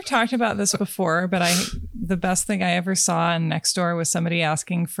 Maybe I've talked about this before, but the best thing I ever saw on Nextdoor was somebody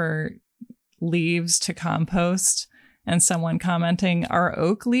asking for leaves to compost and someone commenting, "Are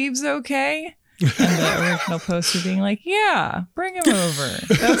oak leaves okay?" And the original poster being like, "Yeah, bring them over."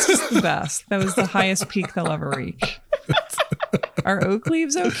 That's just the best. That was the highest peak they'll ever reach. Are oak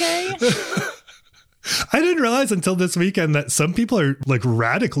leaves okay? I didn't realize until this weekend that some people are like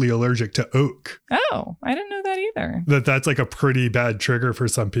radically allergic to oak. Oh, I didn't know that either. That's like a pretty bad trigger for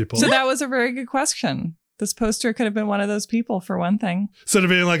some people. So that was a very good question. This poster could have been one of those people, for one thing. So to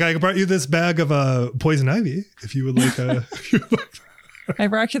be like, I brought you this bag of poison ivy if you would like a... I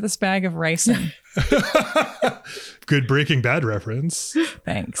brought you this bag of ricin. Good Breaking Bad reference.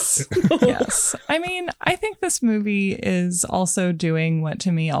 Thanks. Yes. I mean, I think this movie is also doing what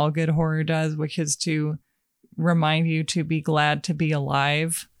to me all good horror does, which is to remind you to be glad to be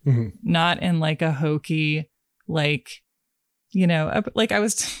alive. Not in like a hokey, like, like I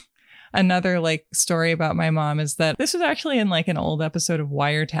was... Another like story about my mom is that this was actually in like an old episode of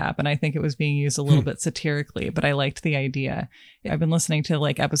Wiretap, and I think it was being used a little bit satirically, but I liked the idea. I've been listening to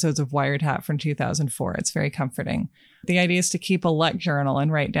like episodes of Wiretap from 2004. It's very comforting. The idea is to keep a luck journal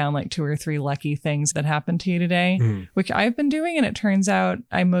and write down like 2 or 3 lucky things that happened to you today, which I've been doing. And it turns out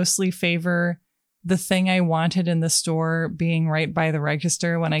I mostly favor the thing I wanted in the store being right by the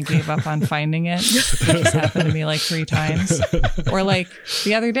register when I gave up on finding it. Which has happened to me like 3 times. Or like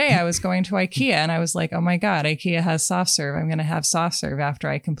the other day I was going to IKEA and I was like, oh my God, IKEA has soft serve. I'm going to have soft serve after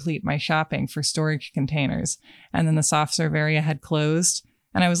I complete my shopping for storage containers. And then the soft serve area had closed.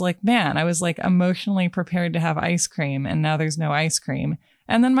 And I was like, man, I was like emotionally prepared to have ice cream. And now there's no ice cream.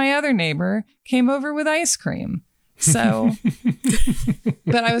 And then my other neighbor came over with ice cream. So,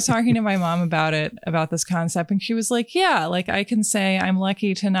 but I was talking to my mom about this concept, and she was like, yeah, like I can say I'm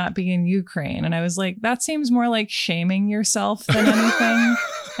lucky to not be in Ukraine. And I was like, that seems more like shaming yourself than anything.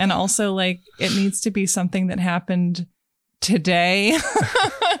 And also like, it needs to be something that happened today.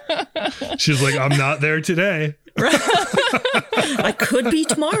 She's like, I'm not there today. I could be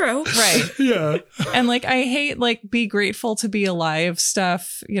tomorrow. Right. Yeah. And like, I hate like be grateful to be alive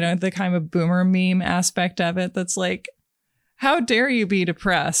stuff, the kind of boomer meme aspect of it. That's like, how dare you be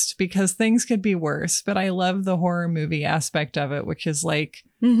depressed, because things could be worse. But I love the horror movie aspect of it, which is like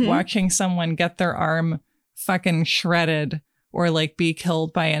watching someone get their arm fucking shredded or like be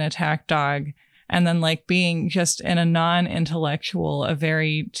killed by an attack dog. And then like being just in a non-intellectual,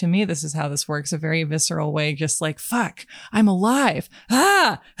 to me, this is how this works, a very visceral way, just like, fuck, I'm alive.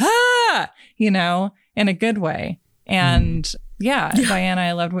 In a good way. And Diana,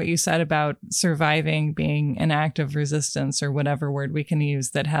 I loved what you said about surviving being an act of resistance, or whatever word we can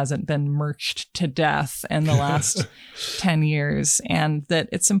use, that hasn't been murched to death in the last 10 years. And that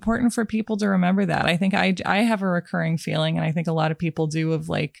it's important for people to remember that. I think I have a recurring feeling, and I think a lot of people do, of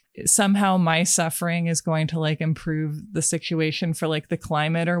like, somehow my suffering is going to like improve the situation for like the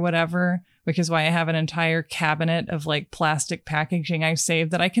climate or whatever, which is why I have an entire cabinet of like plastic packaging I've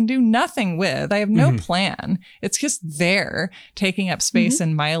saved that I can do nothing with. I have no plan. It's just there taking up space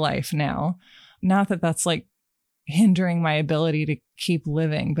in my life now. Not that that's like hindering my ability to keep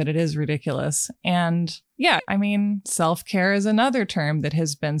living, but it is ridiculous. And yeah, I mean, self-care is another term that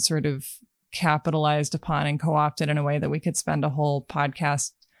has been sort of capitalized upon and co-opted in a way that we could spend a whole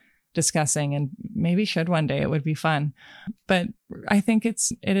podcast discussing, and maybe should one day. It would be fun. But I think it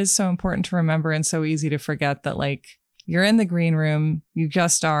is so important to remember, and so easy to forget, that like, you're in the green room, you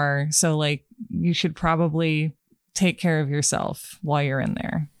just are. So like, you should probably take care of yourself while you're in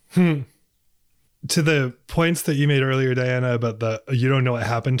there. To the points that you made earlier, Diana, about you don't know what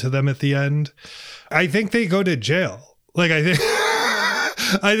happened to them at the end, I think they go to jail. Like, I think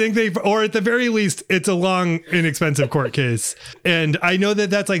or at the very least, it's a long, inexpensive court case. And I know that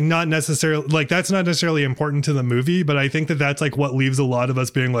that's like not necessarily important to the movie, but I think that that's like what leaves a lot of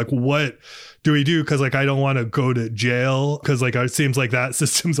us being like, what do we do? Because like, I don't want to go to jail, because like, it seems like that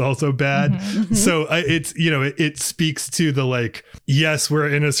system's also bad. So it's, it speaks to the like, yes, we're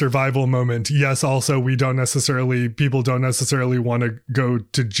in a survival moment. Yes, also people don't necessarily want to go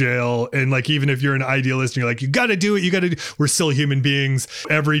to jail. And like, even if you're an idealist and you're like, you got to do it, we're still human beings.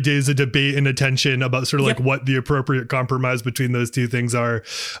 Every day is a debate and a tension about sort of like what the appropriate compromise between those two things are.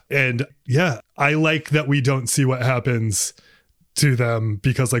 And yeah, I like that we don't see what happens to them,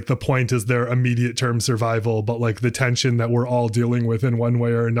 because like the point is their immediate term survival, but like the tension that we're all dealing with in one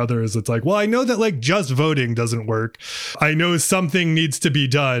way or another is, it's like, well, I know that like just voting doesn't work. I know something needs to be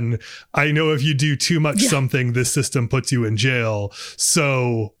done. I know if you do too much something, this system puts you in jail.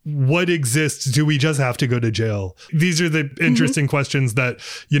 So what exists? Do we just have to go to jail? These are the interesting questions that,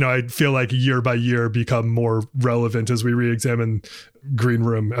 I feel like year by year become more relevant as we re-examine Green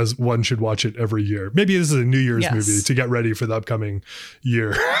Room, as one should watch it every year. Maybe this is a New Year's movie to get ready for the upcoming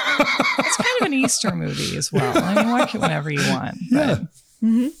year. It's kind of an Easter movie as well. I mean, watch it whenever you want. Yeah.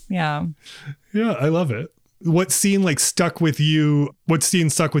 Yeah. Yeah, I love it. What scene stuck with you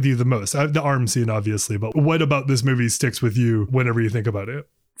the most? The arm scene, obviously, but what about this movie sticks with you whenever you think about it?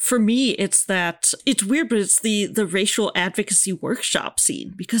 For me, it's weird, but it's the racial advocacy workshop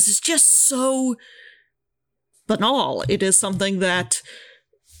scene, because it's just so banal. It is something that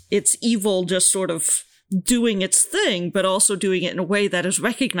it's evil just sort of doing its thing, but also doing it in a way that is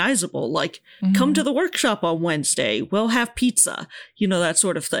recognizable. Like, come to the workshop on Wednesday, we'll have pizza, that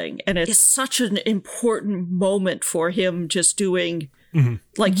sort of thing. And it's such an important moment for him just doing,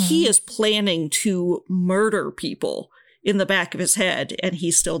 he is planning to murder people in the back of his head, and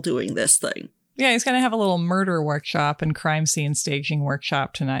he's still doing this thing. Yeah, he's going to have a little murder workshop and crime scene staging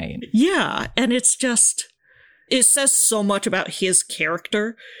workshop tonight. Yeah, and it's just, it says so much about his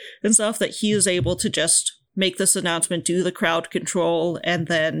character and stuff that he is able to just make this announcement, do the crowd control, and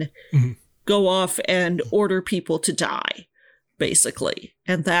then go off and order people to die, basically.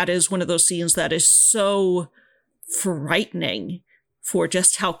 And that is one of those scenes that is so frightening for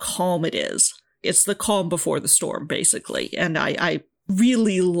just how calm it is. It's the calm before the storm, basically. And I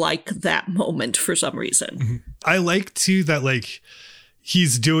really like that moment for some reason. I like, too, that,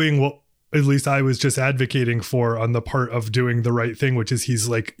 he's doing what at least I was just advocating for on the part of doing the right thing, which is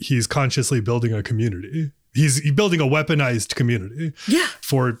he's consciously building a community. He's building a weaponized community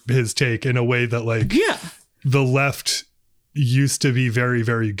for his take in a way that the left used to be very,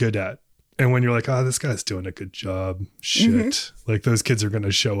 very good at. And when you're like, oh, this guy's doing a good job, shit, those kids are going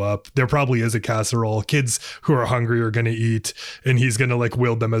to show up. There probably is a casserole. Kids who are hungry are going to eat, and he's going to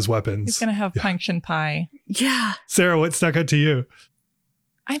wield them as weapons. He's going to have punch and pie. Yeah. Sarah, what stuck out to you?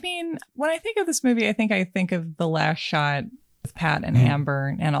 I mean, when I think of this movie, I think of the last shot with Pat and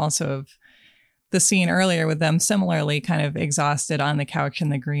Amber, and also of the scene earlier with them similarly kind of exhausted on the couch in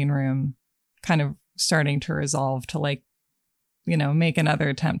the green room, kind of starting to resolve to make another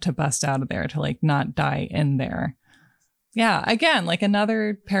attempt to bust out of there, to not die in there. Yeah, again, like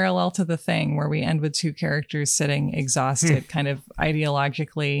another parallel to The Thing where we end with two characters sitting exhausted, kind of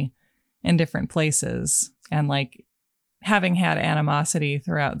ideologically in different places and like having had animosity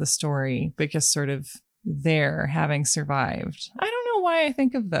throughout the story, but just sort of there having survived. I don't know why I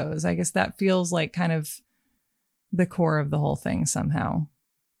think of those. I guess that feels like kind of the core of the whole thing somehow.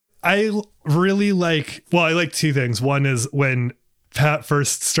 I really like two things. One is when Pat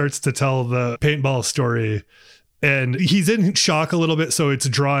first starts to tell the paintball story and he's in shock a little bit, so it's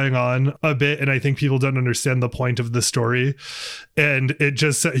drawing on a bit, and I think people don't understand the point of the story. And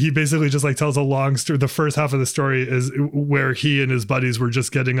he basically just like tells a long story. The first half of the story is where he and his buddies were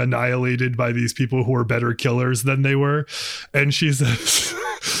just getting annihilated by these people who were better killers than they were. And she says,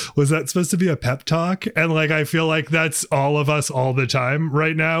 was that supposed to be a pep talk? And like, I feel like that's all of us all the time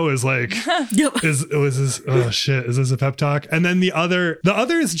right now is like, is this a pep talk? And then the other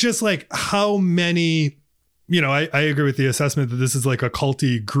is just like how many, I agree with the assessment that this is like a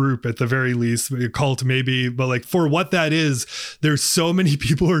culty group at the very least, a cult maybe, but like for what that is, there's so many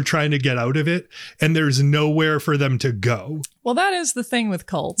people who are trying to get out of it and there's nowhere for them to go. Well, that is the thing with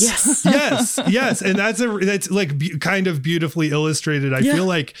cults. Yes. And that's like kind of beautifully illustrated. I feel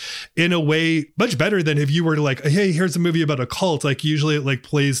like in a way much better than if you were to like, hey, here's a movie about a cult. Like usually it like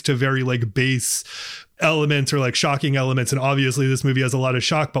plays to very like base elements or like shocking elements. And obviously this movie has a lot of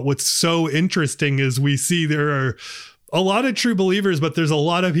shock. But what's so interesting is we see there are a lot of true believers, but there's a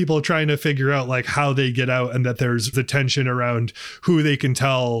lot of people trying to figure out like how they get out, and that there's the tension around who they can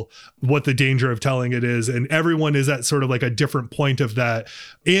tell, what the danger of telling it is. And everyone is at sort of like a different point of that.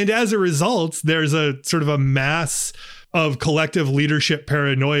 And as a result, there's a sort of a mass of collective leadership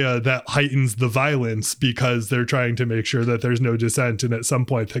paranoia that heightens the violence because they're trying to make sure that there's no dissent. And at some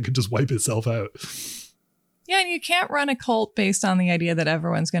point that could just wipe itself out. Yeah, and you can't run a cult based on the idea that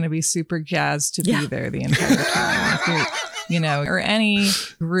everyone's going to be super jazzed to be there the entire time. Or any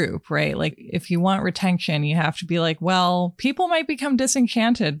group, right? Like if you want retention, you have to be like, well, people might become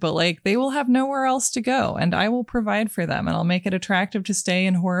disenchanted, but like they will have nowhere else to go and I will provide for them and I'll make it attractive to stay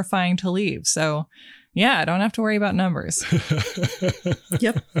and horrifying to leave. So yeah, I don't have to worry about numbers.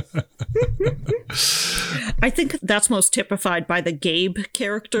 Yep. I think that's most typified by the Gabe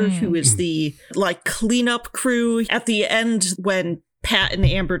character, who is the like cleanup crew. At the end, when Pat and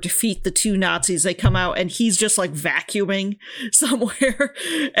Amber defeat the two Nazis, they come out and he's just like vacuuming somewhere.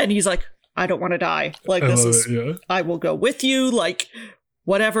 And he's like, I don't want to die. Like, I will go with you. Like,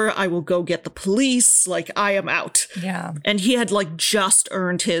 whatever, I will go get the police. Like, I am out. Yeah. And he had like just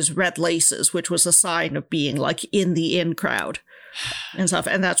earned his red laces, which was a sign of being like in the in crowd and stuff.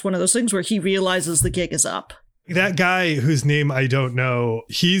 And that's one of those things where he realizes the gig is up. That guy whose name I don't know,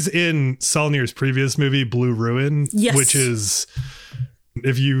 he's in Saulnier's previous movie, Blue Ruin, which is,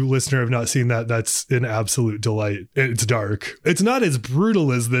 if you listener have not seen that, that's an absolute delight. It's dark. It's not as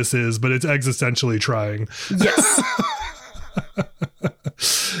brutal as this is, but it's existentially trying. Yes.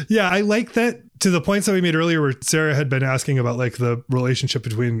 Yeah, I like that, to the points that we made earlier where Sarah had been asking about like the relationship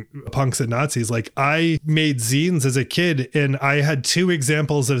between punks and Nazis. Like I made zines as a kid and I had two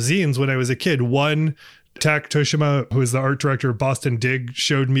examples of zines when I was a kid. One, Tak Toshima, who is the art director of Boston Dig,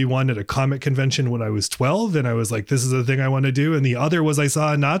 showed me one at a comic convention when I was 12. And I was like, this is the thing I want to do. And the other was I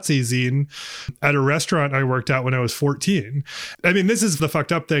saw a Nazi zine at a restaurant I worked at when I was 14. I mean, this is the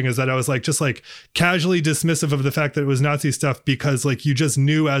fucked up thing, is that I was like, just like casually dismissive of the fact that it was Nazi stuff because like you just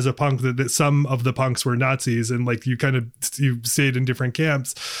knew as a punk that some of the punks were Nazis and like you stayed in different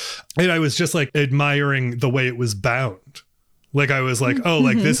camps. And I was just like admiring the way it was bound. Like I was like, oh,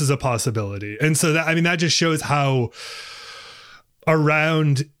 like this is a possibility. And so that just shows how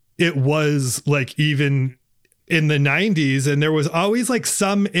around it was, like even in the 90s. And there was always like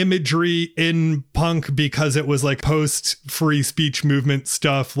some imagery in punk because it was like post free speech movement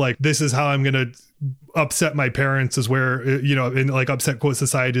stuff. Like, this is how I'm going to upset my parents, is where, in like upset quote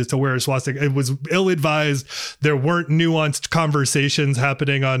society, is to wear a swastika. It was ill-advised. There weren't nuanced conversations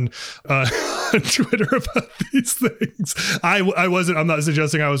happening on Twitter about these things. I'm not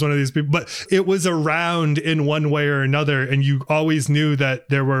suggesting I was one of these people, but it was around in one way or another. And you always knew that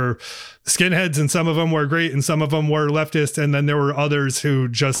there were skinheads and some of them were great and some of them were leftist. And then there were others who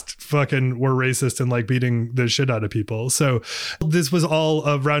just fucking were racist and like beating the shit out of people. So this was all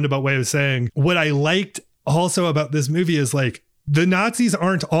a roundabout way of saying what I liked also about this movie is like the Nazis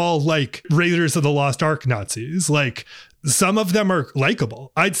aren't all like Raiders of the Lost Ark Nazis. Like some of them are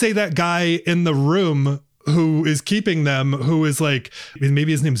likable. I'd say that guy in the room who is keeping them, who is like,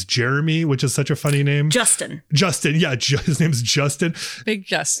 maybe his name's Jeremy, which is such a funny name. Justin. Yeah, his name's Justin. Big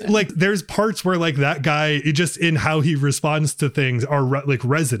Justin. Like, there's parts where like that guy, just in how he responds to things are like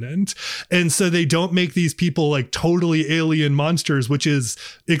resonant. And so they don't make these people like totally alien monsters, which is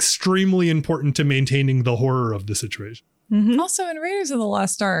extremely important to maintaining the horror of the situation. Mm-hmm. Also, in Raiders of the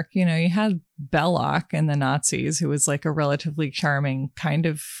Lost Ark, you know, you had Belloc and the Nazis, who was like a relatively charming, kind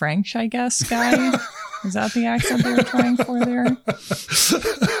of French, I guess, guy. Is that the accent they were trying for there?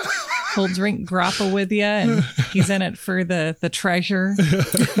 He'll drink grappa with you, and he's in it for the treasure,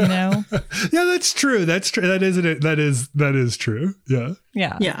 you know? Yeah, that's true. That's true. That isn't it. That is true. Yeah.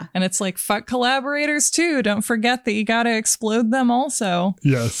 Yeah. Yeah. And it's like, fuck collaborators too. Don't forget that you got to explode them also.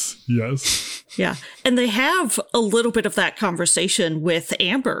 Yes. Yes. Yeah. And they have a little bit of that conversation with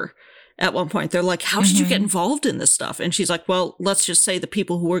Amber at one point. They're like, how did you get involved in this stuff? And she's like, well, let's just say the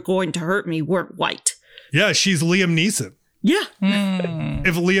people who were going to hurt me weren't white. Yeah. She's Liam Neeson. Yeah.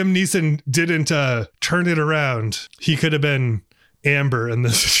 If Liam Neeson didn't turn it around, he could have been Amber in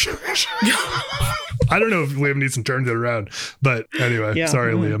this situation. I don't know if Liam Neeson turned it around, but anyway,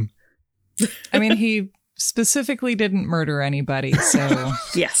 sorry, Liam. I mean, he specifically didn't murder anybody, so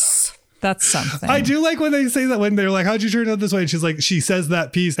Yes. that's something. I do like when they say that, when they're like, how'd you turn out this way? And she's like, she says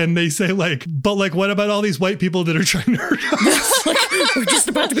that piece and they say like, but like, what about all these white people that are trying to hurt us? Like, we're just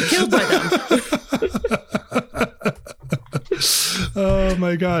about to be killed by them. Oh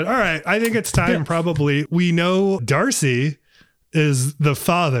my God. All right. I think it's time probably. We know Darcy is the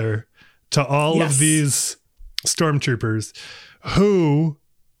father to all of these stormtroopers. Who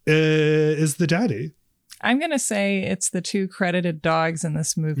is the daddy? I'm going to say it's the two credited dogs in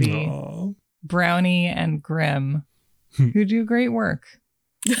this movie, Aww. Brownie and Grim, who do great work.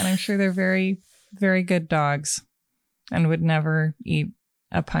 And I'm sure they're very, very good dogs and would never eat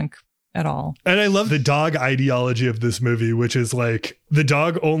a punk at all. And I love the dog ideology of this movie, which is like the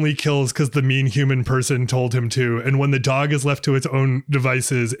dog only kills because the mean human person told him to. And when the dog is left to its own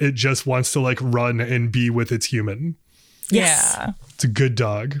devices, it just wants to like run and be with its human. Yes. Yeah. It's a good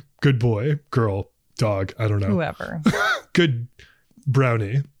dog, good boy, girl, dog. I don't know. Whoever. Good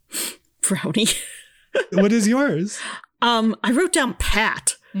Brownie. Brownie. What is yours? I wrote down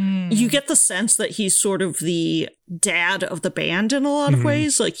Pat. You get the sense that he's sort of the dad of the band in a lot of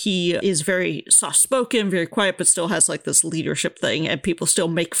ways. Like, he is very soft-spoken, very quiet, but still has like this leadership thing, and people still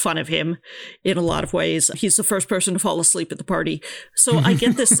make fun of him in a lot of ways. He's the first person to fall asleep at the party. So I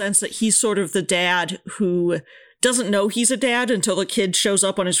get this sense that he's sort of the dad who doesn't know he's a dad until the kid shows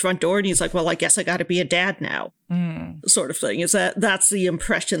up on his front door and he's like, well, I guess I got to be a dad now. Sort of thing. That's the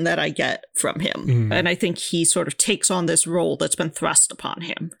impression that I get from him. And I think he sort of takes on this role that's been thrust upon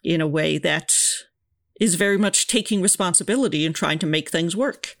him in a way that is very much taking responsibility and trying to make things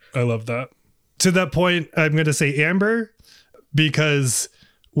work. I love that. To that point, I'm going to say Amber, because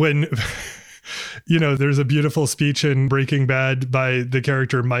when... You know, there's a beautiful speech in Breaking Bad by the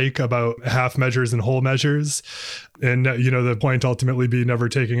character Mike about half measures and whole measures. And, you know, the point ultimately be never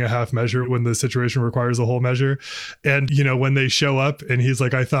taking a half measure when the situation requires a whole measure. And, you know, when they show up and he's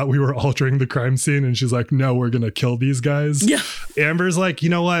like, I thought we were altering the crime scene. And she's like, no, we're going to kill these guys. Yeah. Amber's like, you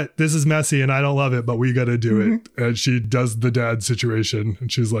know what? This is messy and I don't love it, but we got to do it. And she does the dad situation.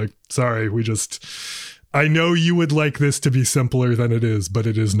 And she's like, sorry, I know you would like this to be simpler than it is, but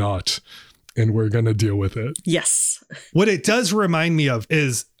it is not. And we're going to deal with it. Yes. What it does remind me of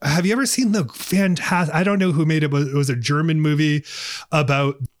is, have you ever seen the fantastic, I don't know who made it, but it was a German movie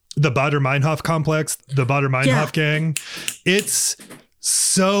about the Baader-Meinhof complex, the Baader-Meinhof gang. It's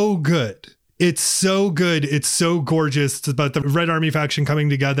so good. It's so good. It's so gorgeous. It's about the Red Army faction coming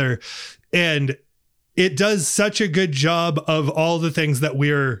together. And it does such a good job of all the things that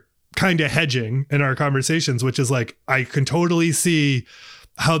we're kind of hedging in our conversations, which is like, I can totally see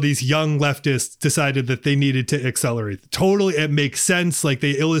how these young leftists decided that they needed to accelerate. Totally, it makes sense. Like,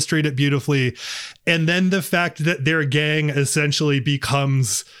 they illustrate it beautifully. And then the fact that their gang essentially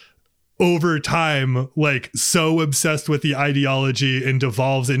becomes, over time, like so obsessed with the ideology and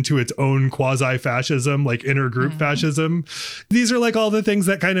devolves into its own quasi-fascism, like intergroup fascism. These are like all the things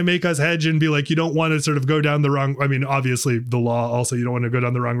that kind of make us hedge and be like, you don't want to sort of go down the wrong. I mean, obviously the law also, you don't want to go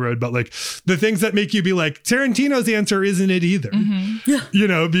down the wrong road, but like the things that make you be like, Tarantino's answer isn't it either, you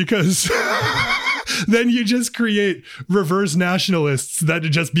know, because then you just create reverse nationalists that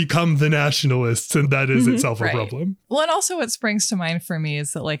just become the nationalists. And that is itself a problem. Well, and also what springs to mind for me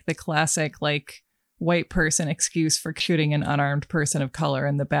is that like the classic, like, white person excuse for shooting an unarmed person of color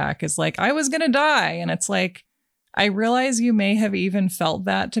in the back is like, I was going to die. And it's like, I realize you may have even felt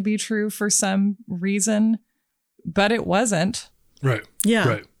that to be true for some reason, but it wasn't. Right. Yeah.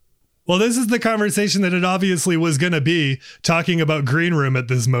 Right. Well, this is the conversation that it obviously was going to be, talking about Green Room at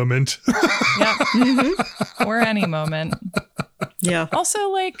this moment. Yep. Or any moment. Yeah. Also,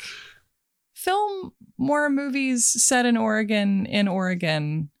 like, film more movies set in Oregon.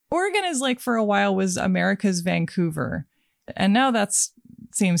 Oregon is like, for a while, was America's Vancouver. And now that's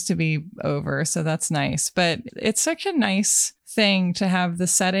seems to be over. So that's nice. But it's such a nice thing to have the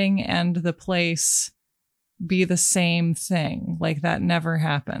setting and the place be the same thing. Like, that never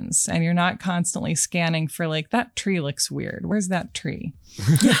happens. And you're not constantly scanning for, like, that tree looks weird. Where's that tree?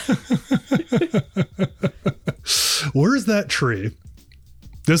 Where's that tree?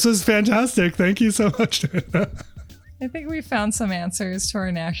 This was fantastic. Thank you so much. I think we found some answers to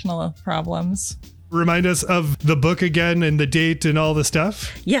our national problems. Remind us of the book again and the date and all the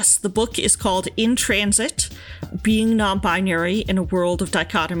stuff. Yes, the book is called In Transit, Being Non-Binary in a World of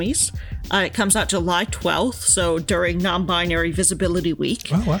Dichotomies. It comes out July 12th, so during Non-Binary Visibility Week.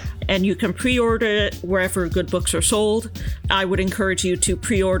 Oh, wow. And you can pre-order it wherever good books are sold. I would encourage you to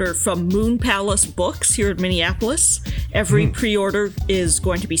pre-order from Moon Palace Books here in Minneapolis. Every pre-order is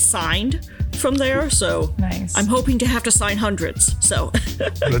going to be signed from there, so nice. I'm hoping to have to sign hundreds, so.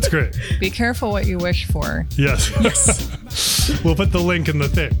 That's great. Be careful what you wish for. Yes. Yes. We'll put the link in the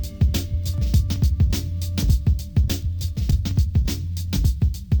thing.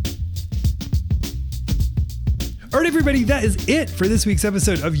 All right, everybody, that is it for this week's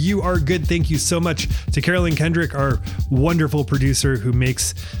episode of You Are Good. Thank you so much to Carolyn Kendrick, our wonderful producer who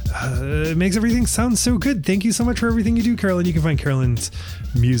makes everything sound so good. Thank you so much for everything you do, Carolyn. You can find Carolyn's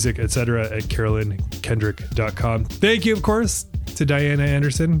music, etc. at carolynkendrick.com. Thank you, of course, to Diana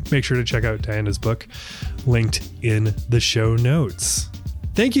Anderson. Make sure to check out Diana's book, linked in the show notes.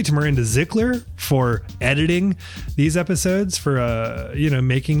 Thank you to Miranda Zickler for editing these episodes, for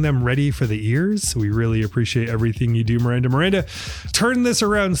making them ready for the ears. We really appreciate everything you do, Miranda. Miranda turned this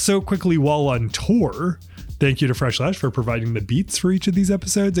around so quickly while on tour. Thank you to Fresh Lash for providing the beats for each of these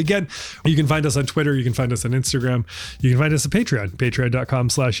episodes. Again, you can find us on Twitter. You can find us on Instagram. You can find us at Patreon,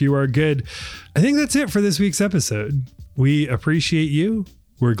 patreon.com/youaregood. I think that's it for this week's episode. We appreciate you.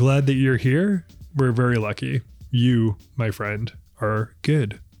 We're glad that you're here. We're very lucky. You, my friend, are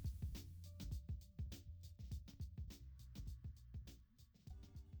good.